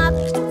them up,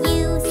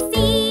 you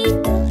see.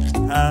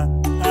 Ha,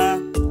 ha,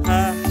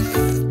 ha,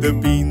 the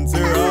beans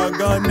are all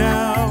gone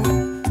now.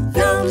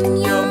 Yum,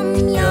 yum,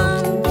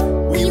 yum,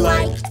 we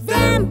like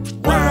them.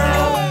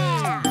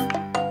 Wow!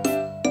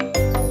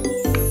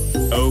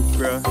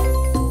 Okra,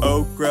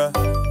 okra,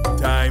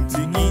 time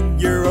to eat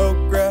your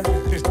okra.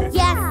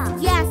 Yes,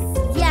 yes,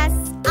 yes,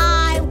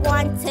 I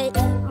want to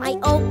eat my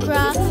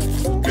okra.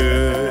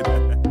 Good,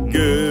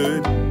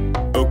 good,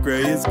 okra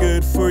is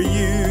good for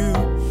you.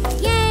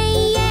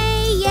 Yay,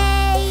 yay,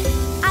 yay,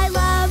 I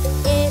love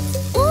it.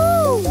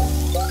 Ooh!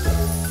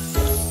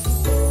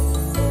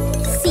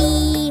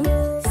 See,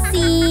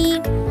 see,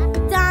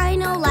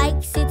 Dino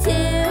likes it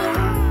too.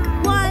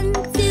 1,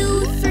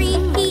 2, 3,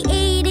 he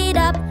ate it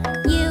up,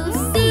 you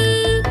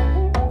see.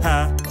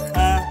 Ha,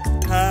 ha,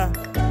 ha,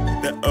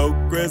 the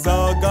okra's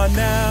all gone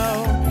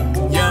now.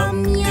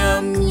 Yum,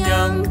 yum,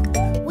 yum,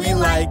 we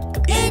like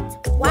it.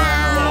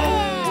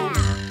 Wow!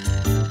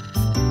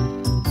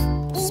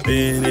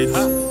 Spinach,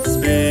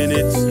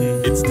 spinach,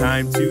 it's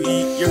time to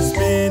eat your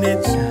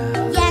spinach.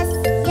 Yes,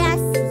 yes,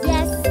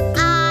 yes,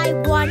 I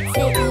want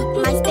to eat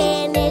my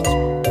spinach.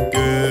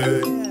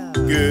 Good,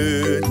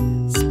 good,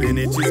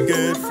 spinach is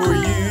good for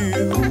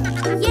you.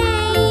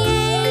 Yay,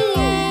 yay,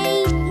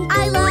 yay, I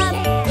love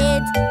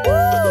it.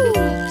 Woo!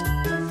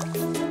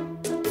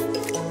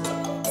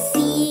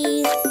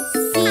 See,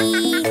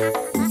 see,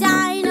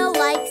 Dino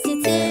likes it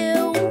too.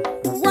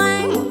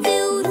 1,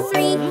 2,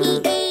 3, he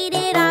ate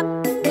it up,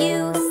 you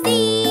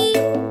see.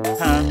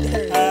 Ha,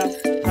 ha,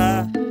 ha,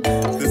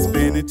 the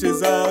spinach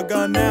is all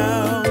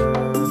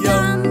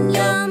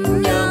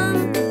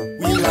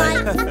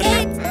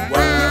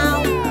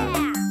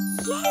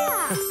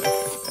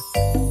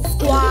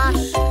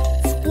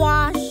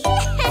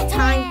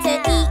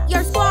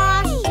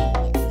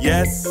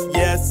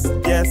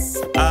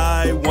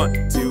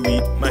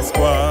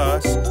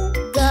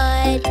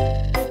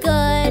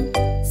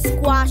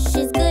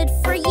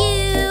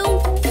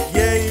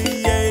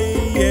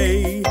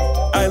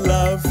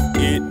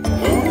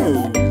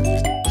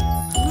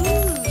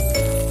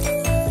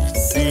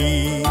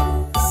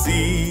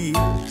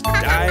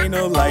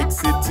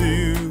likes it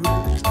too.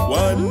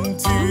 1,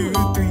 2,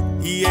 3,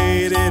 he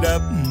ate it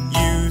up,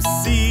 you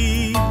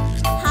see.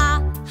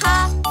 Ha,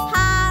 ha,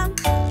 ha,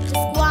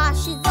 the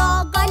squash is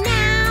all gone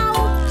now.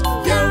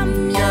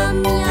 Yum,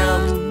 yum,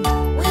 yum,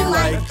 We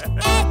like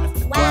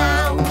it,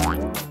 wow.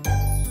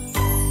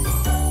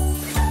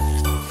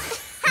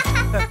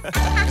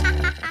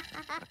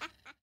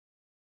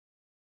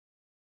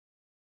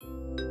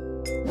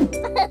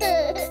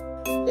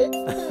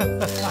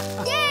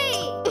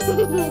 Yay!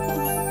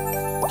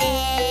 A,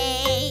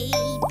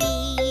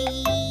 B,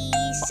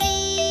 C,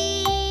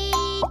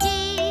 D,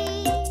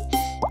 E,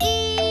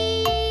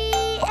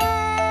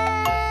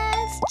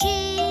 F, G,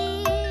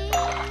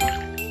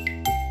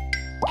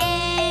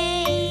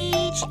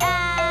 H,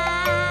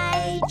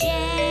 I, J,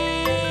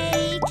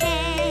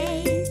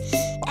 K,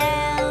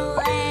 L,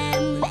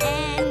 M,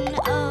 N,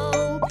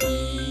 O,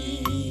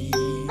 P.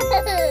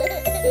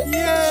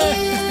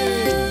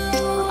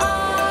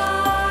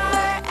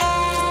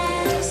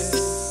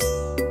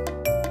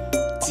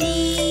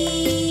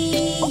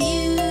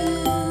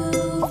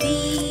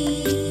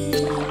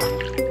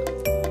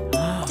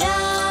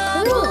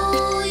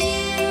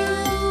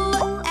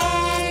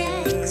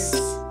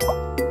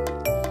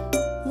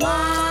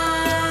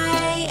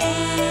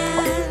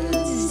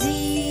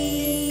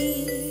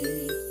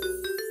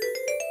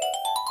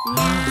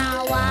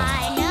 Now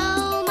I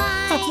know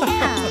my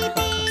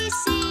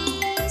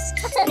ABCs.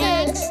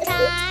 Next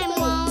time,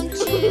 won't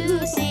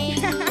you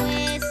sing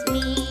with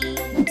me?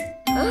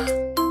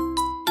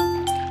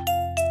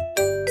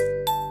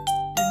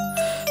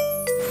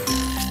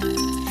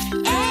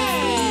 A,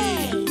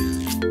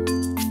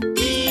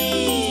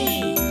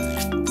 B,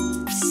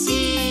 C,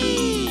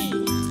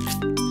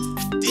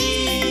 D, E,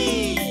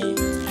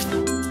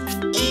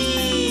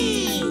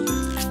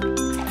 F,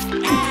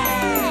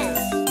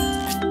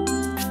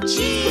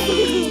 G,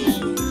 H, I,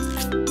 J,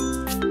 K, L,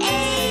 M,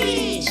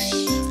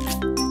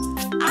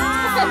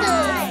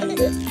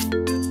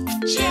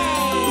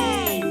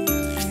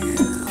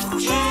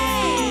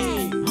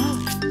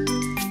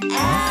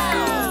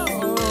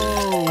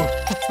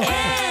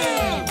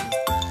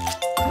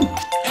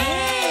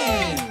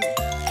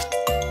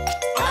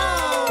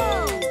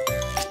 O,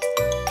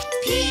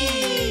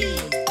 P,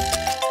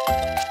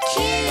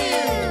 Q,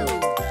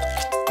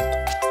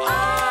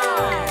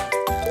 R,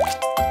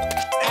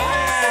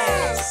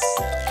 S,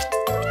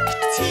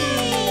 T,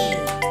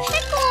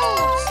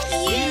 pickles,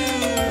 U,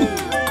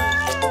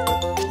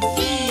 V,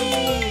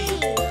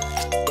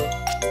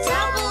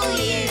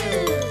 W,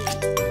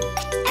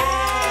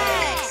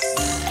 X,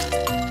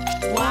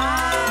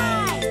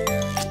 Y,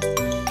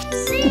 Z.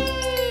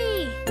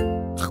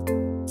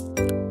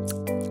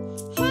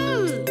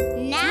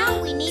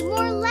 Now we need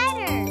more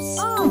letters.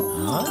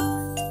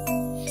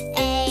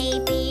 A,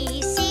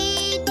 B,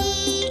 C, D,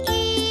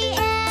 E,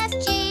 F,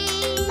 G,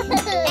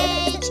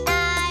 H,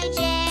 I,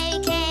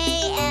 J, K,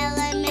 L,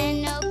 M,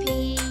 N, O,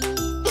 P,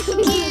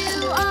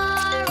 Q,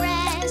 R,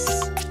 S,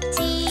 T,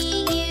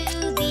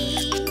 U, V,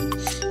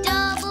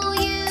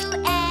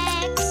 W,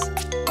 X,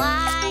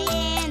 Y,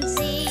 and Z.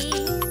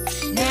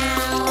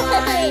 Now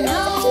I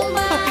know my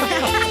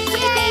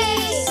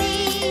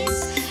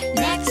ABCs.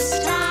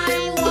 Next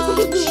time,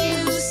 won't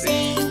you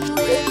sing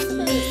with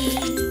me?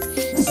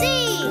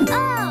 C-O-D-Y.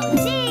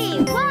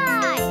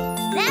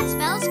 That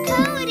spells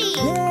Cody.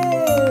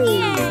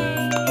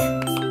 Yay!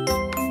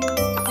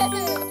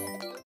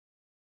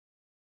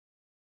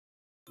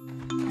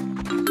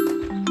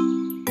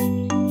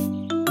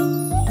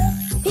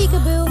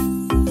 Peekaboo,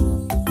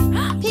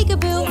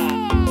 peekaboo,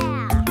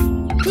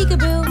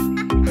 peekaboo,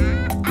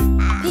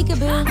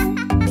 peekaboo,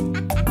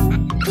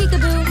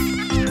 peekaboo,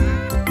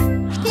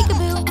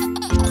 peekaboo.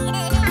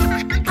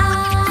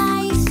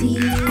 I see you.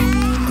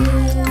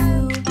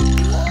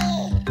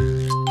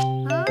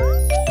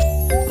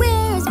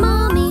 Where's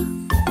mommy?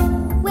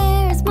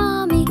 Where's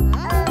mommy?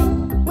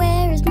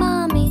 Where's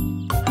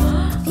mommy?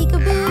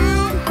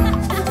 Peekaboo.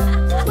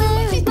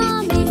 Where's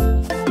mommy?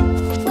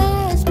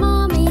 Where's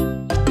mommy?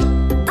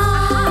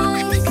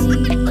 I see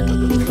you.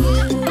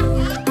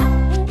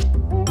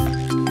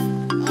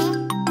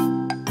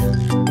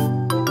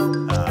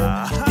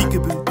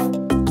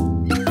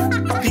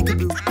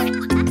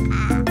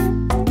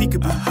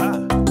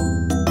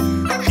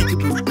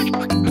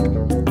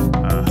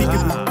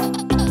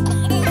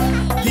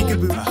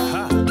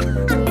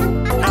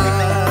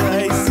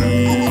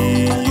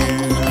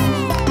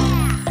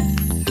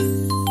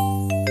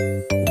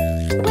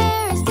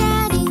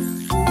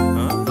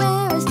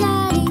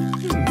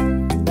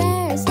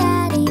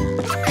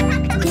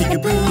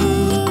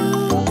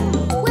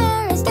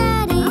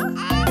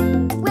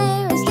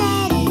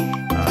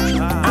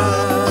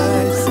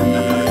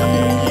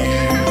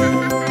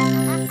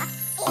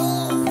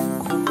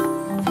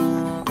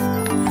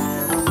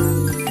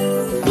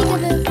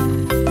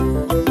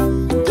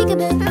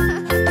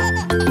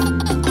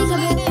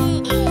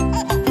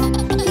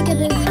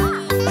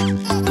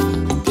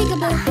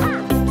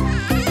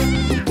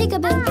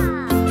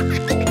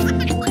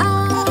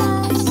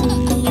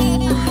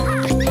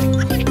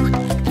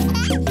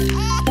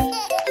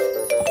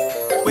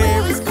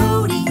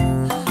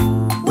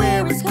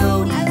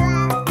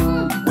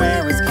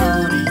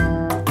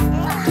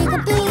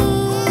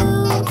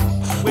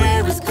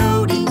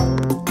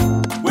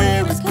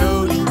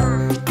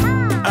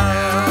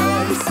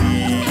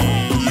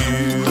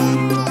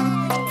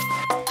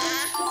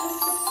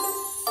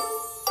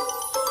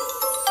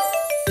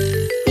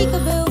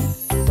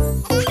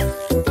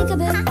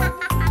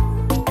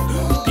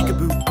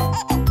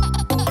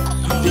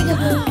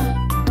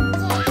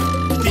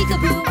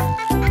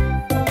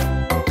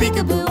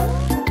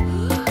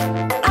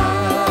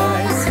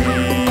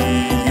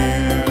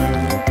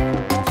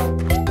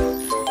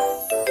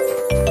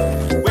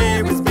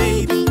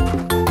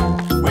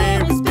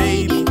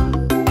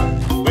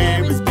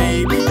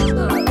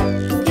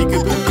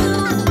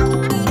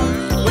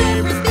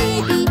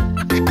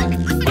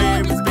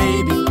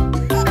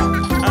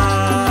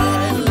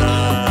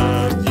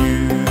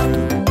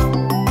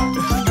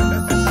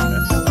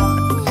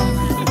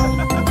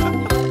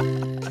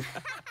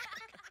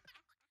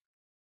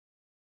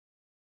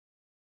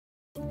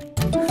 Yay!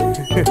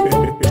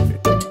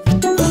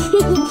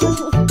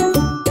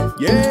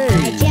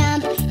 I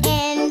jump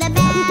in the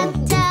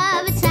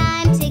bathtub, it's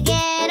time to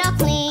get all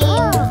clean.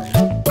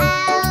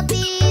 I'll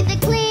be the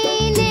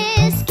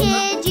cleanest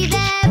kid you've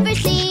ever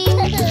seen.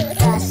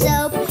 The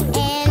soap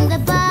and the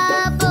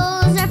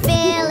bubbles are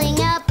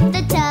filling up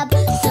the tub,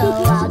 so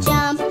I'll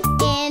jump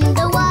in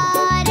the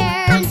water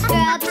and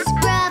scrub,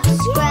 scrub,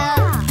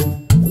 scrub.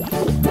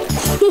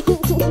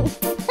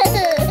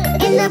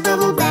 In the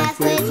bubble bath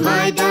with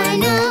my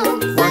dino,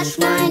 wash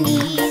my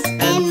knees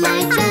and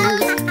my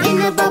toes. In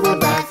the bubble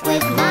bath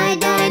with my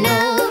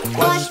dino,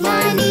 wash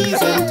my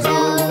knees and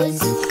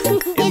toes.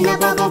 In the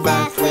bubble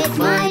bath with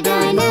my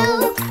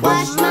dino,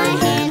 wash my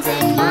hands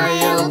and my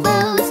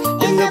elbows.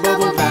 In the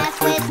bubble bath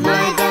with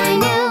my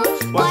dino,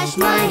 wash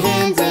my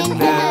hands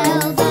and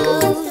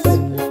elbows.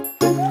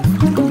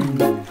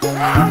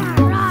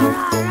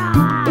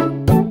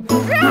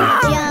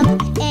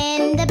 Jump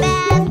in the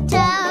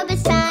bathtub,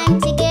 it's time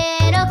to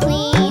get all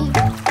clean.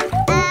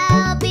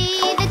 I'll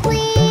be the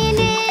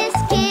cleanest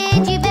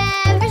kid you've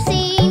ever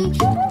seen.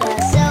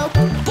 The soap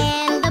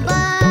and the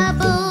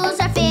bubbles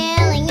are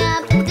filling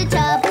up the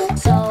tub,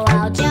 so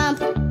I'll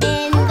jump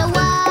in the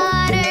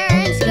water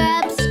and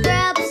scrub,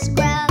 scrub,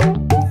 scrub.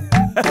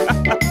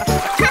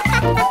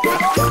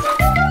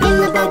 In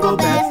the bubble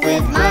bath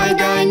with my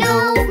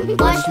dino,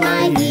 wash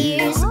my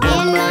ears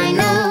and my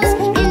nose.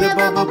 In the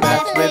bubble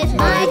bath with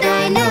my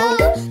dino,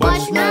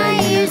 wash my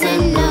ears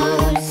and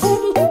nose.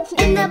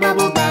 In the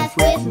bubble bath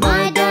with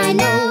my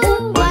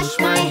dino, wash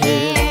my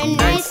hair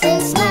nice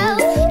and slow.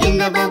 In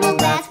the bubble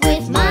bath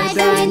with my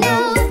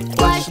dino,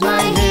 wash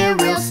my hair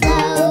real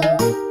slow.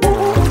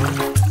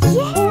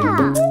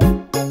 Yeah!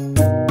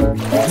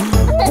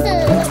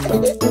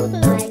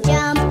 I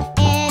jump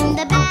in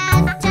the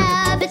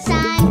bathtub, it's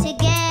time to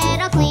get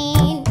all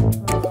clean.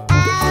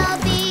 I'll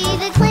be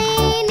the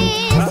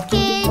cleanest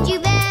kid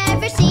you've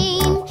ever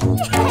seen.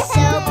 The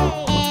soap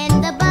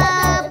and the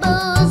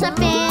bubbles are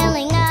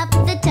filling up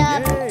the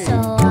tub, so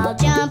I'll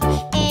jump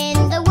in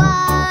the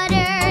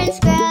water and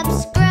scrub,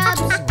 scrub,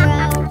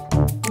 scrub.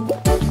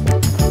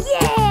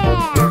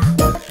 Yeah!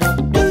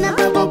 In the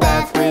bubble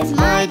bath with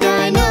my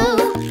dino,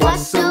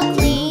 wash so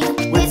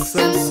clean with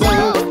some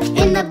soap.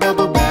 In the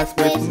bubble bath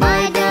with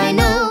my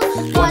dino,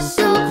 wash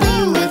so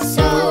clean with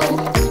soap.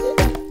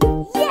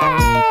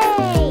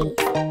 Yay!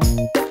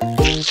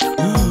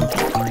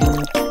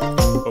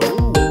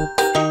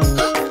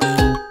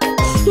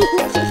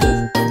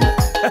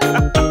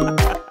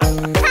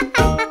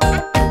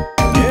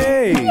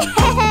 Yay!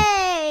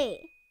 Hey!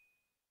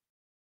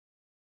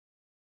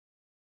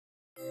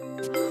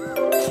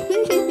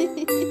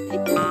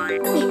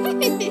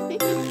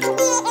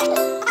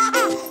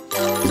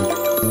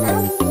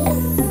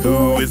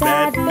 Who is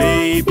that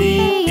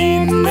baby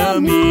in the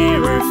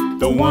mirror?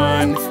 The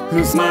one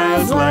who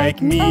smiles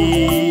like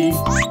me.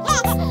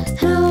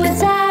 Who is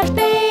that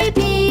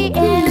baby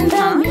in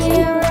the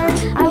mirror?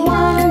 I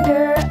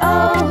wonder,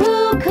 oh,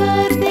 who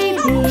could they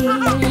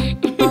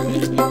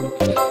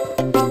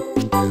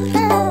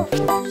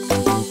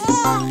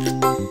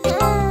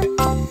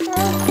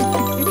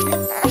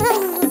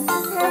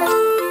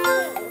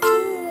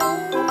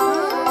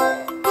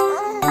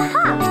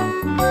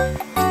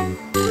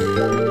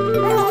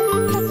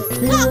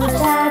Who is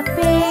that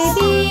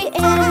baby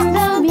in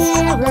the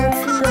mirror?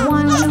 The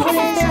one who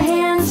waves her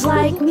hands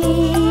like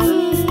me.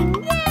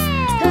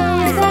 Who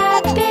is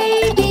that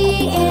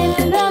baby in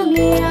the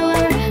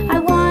mirror? I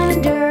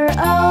wonder,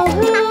 oh,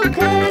 who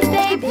could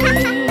they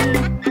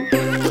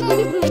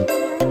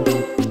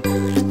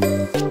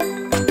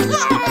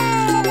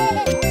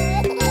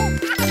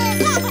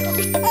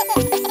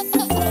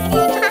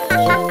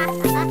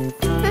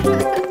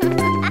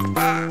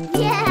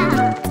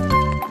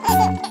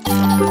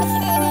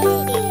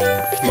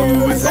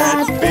Who is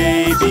that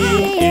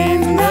baby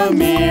in the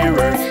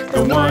mirror?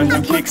 The one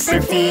who kicks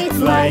her feet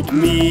like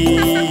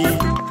me.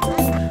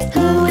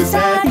 Who is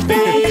that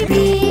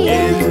baby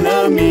in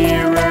the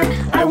mirror?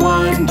 I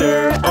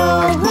wonder,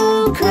 oh,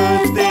 who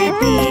could they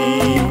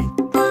be?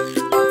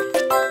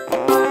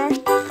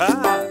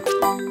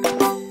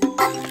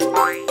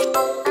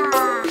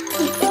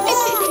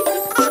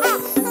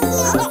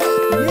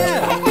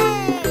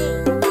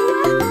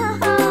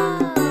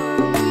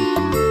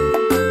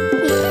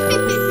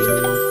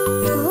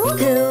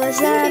 Who is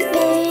that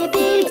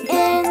baby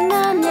in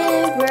the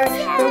mirror?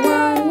 The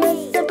one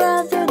with the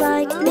brother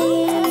like me.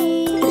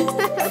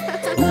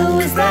 Who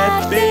is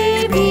that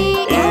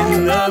baby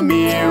in the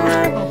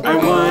mirror? I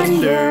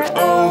wonder,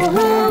 oh,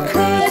 who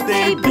could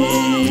they be?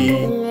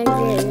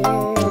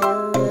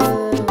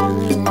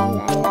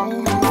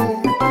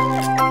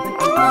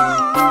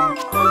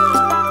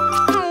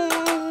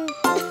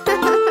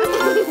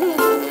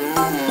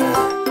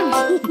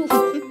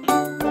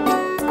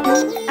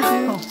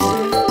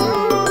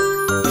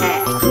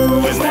 Who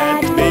is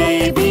that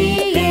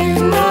baby in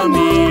the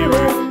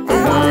mirror? The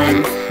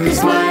one who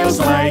smiles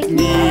like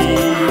me.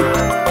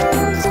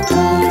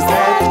 Who is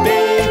that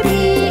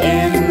baby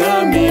in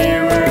the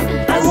mirror?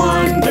 I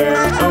wonder,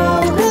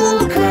 oh,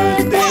 who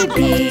could they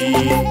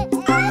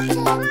be?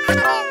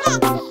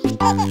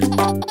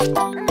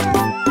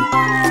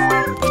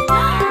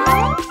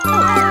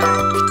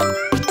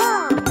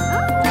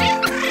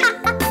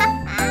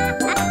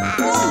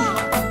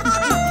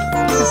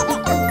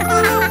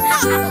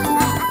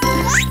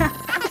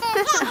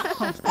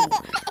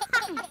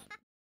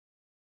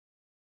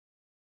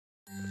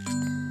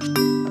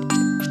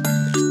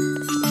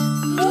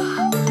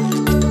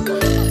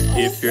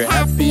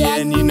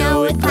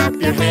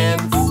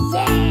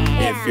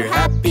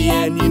 happy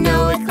and you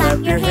know it, clap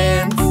your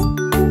hands.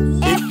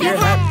 If you're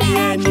happy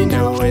and you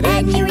know it,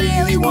 and you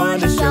really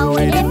want to show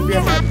it. If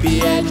you're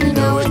happy and you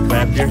know it,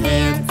 clap your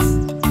hands.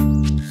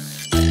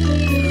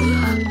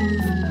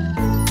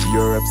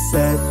 You're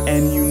upset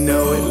and you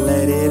know it,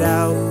 let it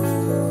out.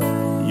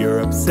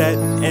 You're upset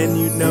and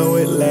you know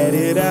it, let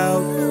it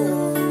out.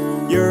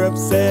 You're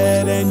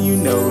upset and you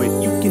know it,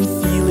 you can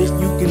feel it,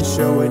 you can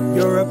show it.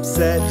 You're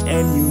upset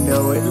and you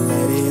know it,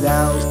 let it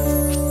out.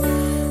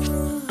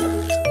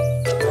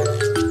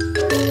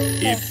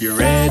 If you're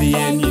ready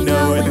and you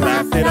know it,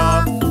 laugh it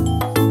off.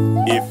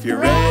 If you're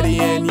ready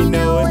and you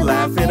know it,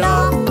 laugh it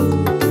off.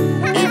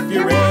 If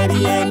you're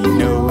ready and you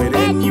know it,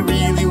 and you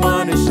really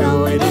want to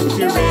show it. If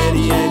you're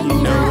ready and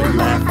you know it,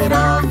 laugh it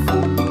off.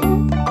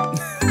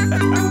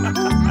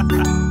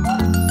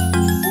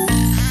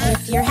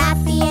 If you're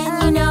happy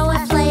and you know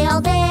it, play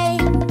all day.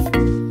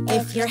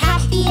 If you're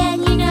happy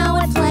and you know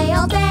it, play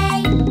all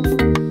day.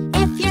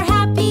 If you're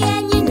happy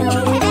and you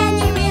know it, and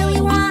you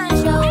really want to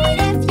show it.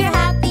 If you're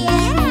happy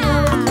and you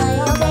know it, play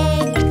all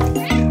day.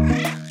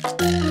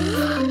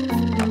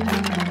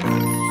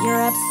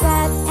 You're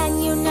upset and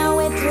you know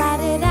it, let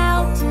it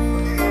out.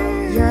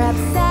 You're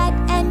upset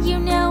and you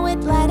know it,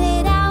 let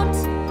it out.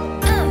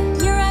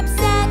 You're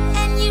upset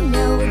and you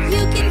know it,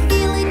 you can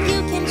feel it,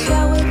 you can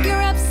show it.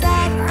 You're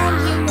upset and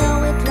you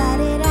know it, let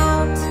it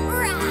out.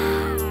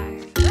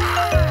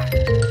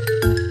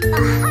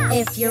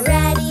 If you're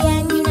ready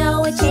and you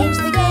know it, change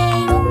the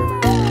game.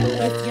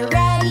 If you're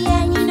ready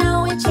and you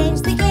know it,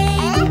 change the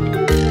game.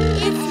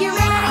 If you're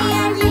ready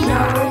and you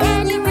know it,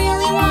 and you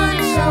really want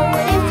to show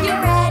it. If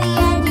you're ready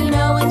and you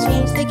know it,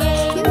 change the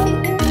game.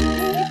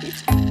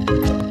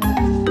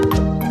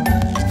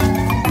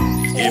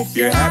 If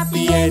you're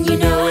happy and you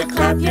know it,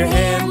 clap your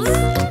hands.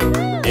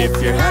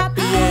 If you're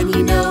happy and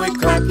you know it,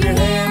 clap your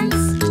hands.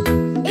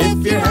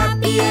 If you're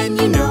happy and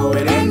you know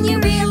it, and you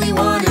really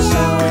want to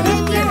show it.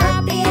 If you're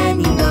happy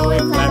and you know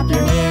it, clap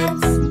your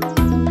hands.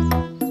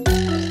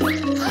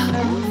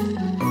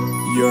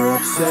 You're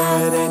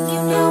upset and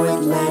you know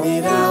it, let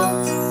it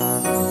out.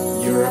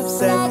 You're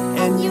upset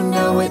and you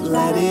know it,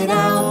 let it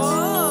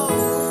out.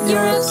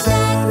 You're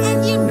upset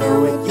and you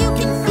know it, you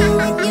can feel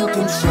it, you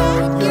can show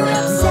it. You're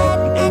upset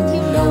and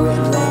you know it,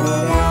 let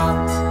it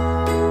out.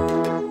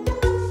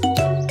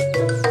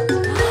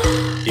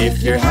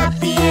 If you're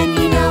happy and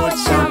you know it,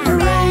 shout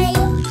hooray.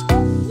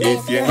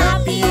 If you're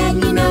happy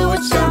and you know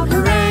it, shout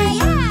hooray.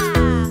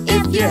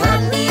 If you're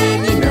happy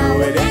and you know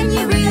it, and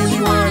you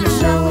really want to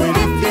show it.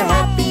 If you're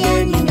happy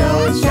and you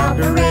know it, shout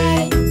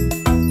hooray.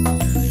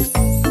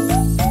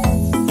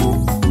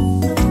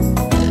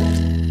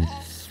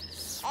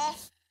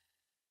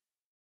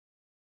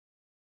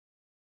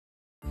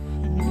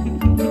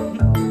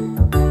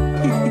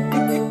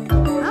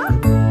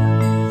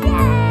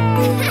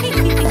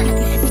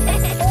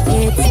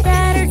 It's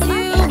better to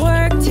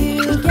work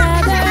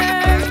together.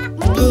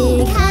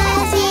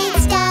 Because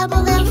it's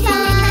double the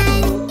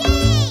fun.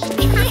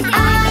 I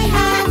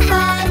have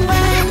fun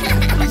when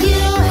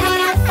you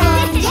have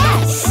fun,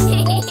 yes.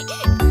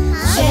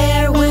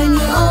 Share when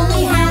you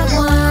only have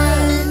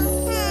one.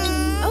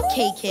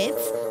 Okay,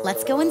 kids,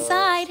 let's go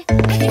inside.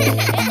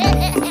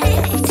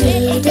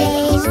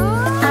 Today's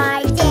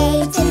our day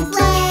to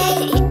play,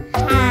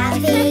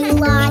 having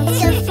lots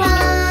of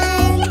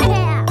fun.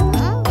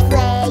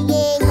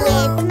 Playing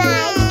with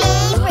my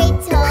favorite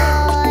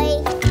toy.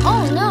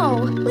 Oh no,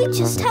 we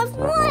just have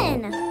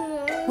one.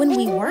 When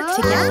we work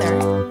together,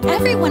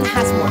 everyone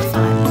has more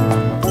fun.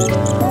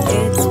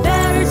 It's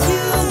better to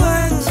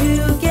work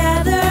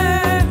together.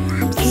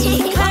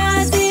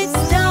 Because it's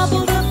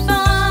double the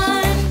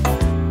fun.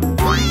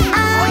 I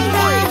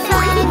have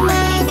fun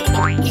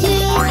when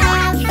you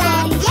have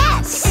fun,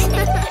 yes.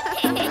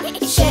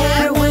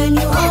 Share when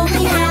you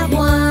only have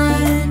one.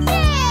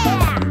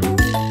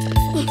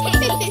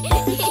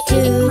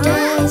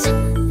 Today's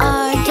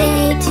our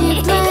day to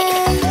play,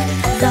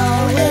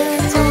 though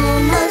it's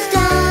almost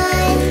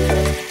done.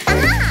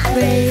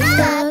 Race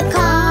the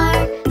car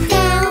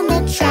down the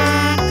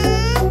track.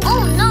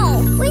 Oh no,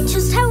 we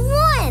just have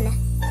one.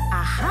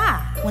 Aha!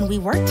 When we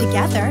work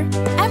together,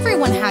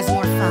 everyone has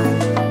more fun.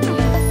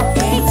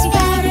 It's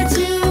better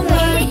to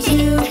work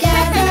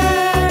together,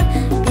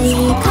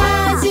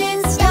 because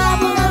it's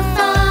double the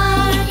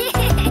fun.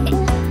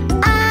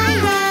 I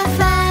have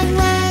fun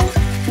when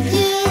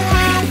you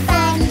have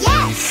fun,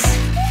 yes.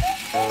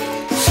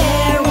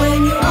 Share when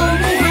you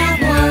only have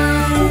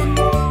one.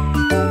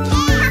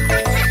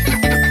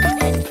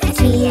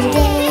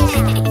 Today's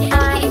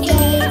our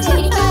day to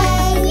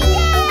play,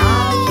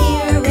 Out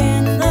here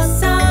in the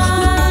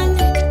sun.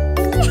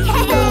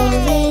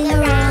 rolling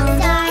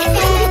around our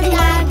head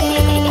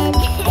garden.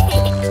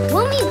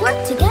 When we work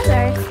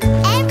together,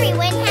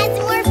 Everyone has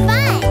more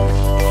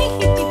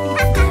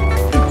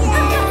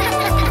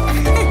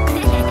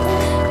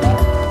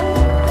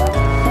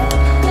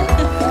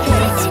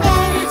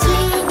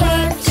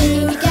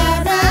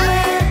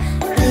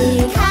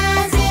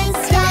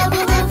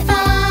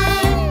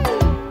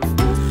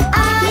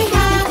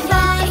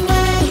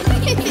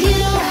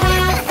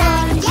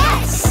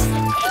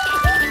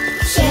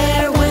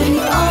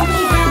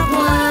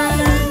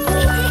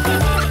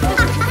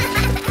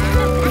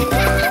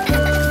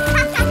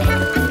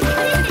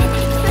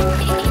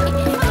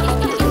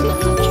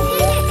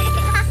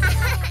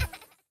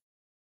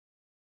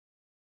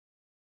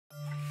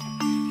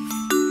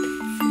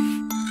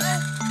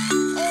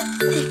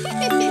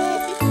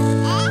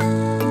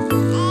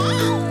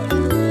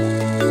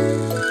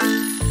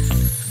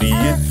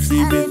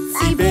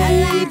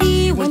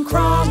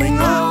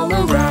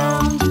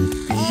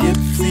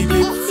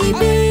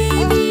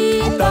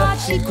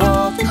she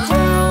crawled to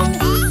town.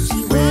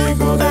 She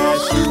wiggled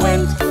as she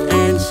went,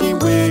 and she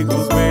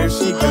wiggles where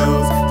she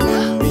goes.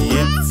 Then the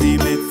itsy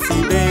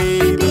bitsy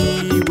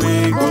baby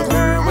wiggled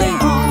her way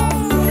home.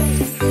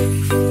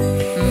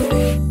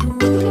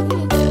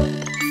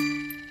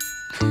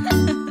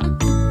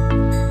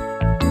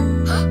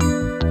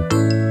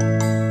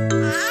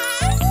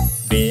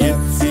 The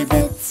itsy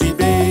bitsy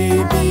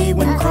baby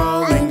went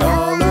crawling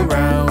all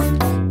around.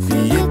 The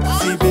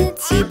itsy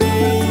bitsy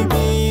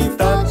baby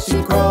thought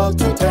she crawled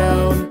to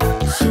town.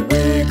 She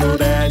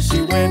wiggled as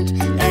she went,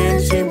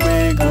 and she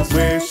wiggles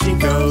where she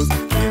goes.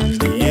 And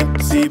the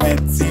itsy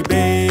bitsy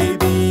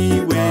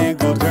baby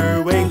wiggled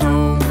her way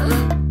home.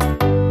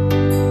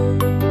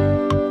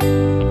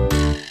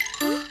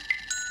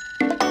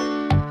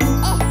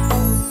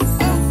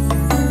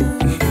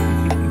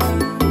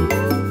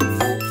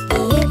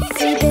 The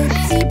itsy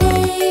bitsy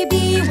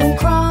baby went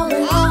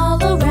crawling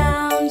all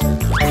around.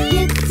 The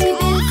itsy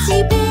bitsy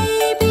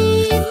baby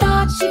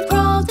thought she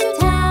crawled to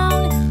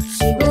town.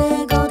 She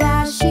wiggled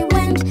as she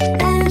went,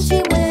 and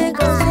she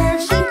wiggles where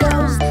she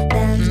goes.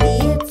 Then the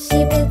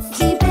itsy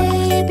bitsy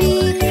baby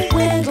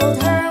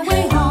wiggled her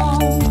way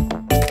home.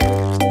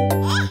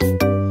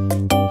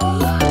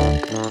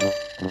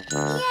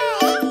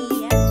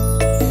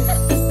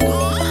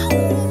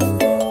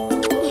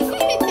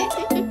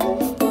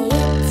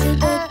 Itsy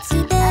bitsy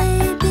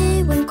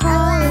baby went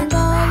crawling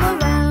all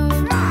around.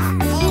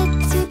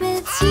 Itsy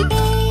bitsy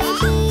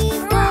baby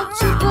thought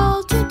she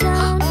crawled to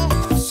town.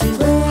 She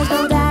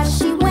wiggled as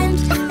she went,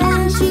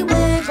 and she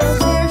wiggles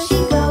where she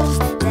goes.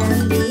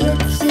 Then the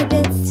itsy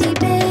bitsy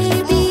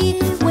baby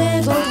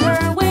wiggled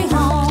her way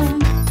home.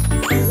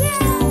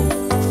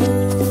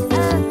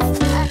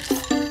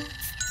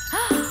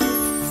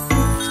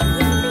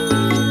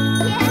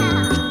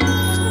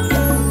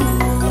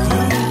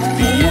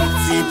 The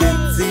itsy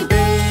bitsy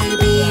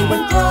baby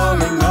went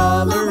crawling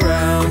all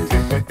around.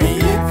 The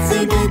itsy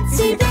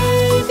bitsy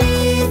baby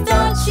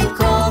thought she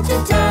crawled to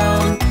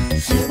town.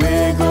 She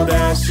wiggled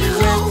as she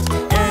went,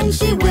 and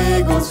she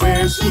wiggles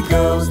where she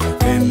goes.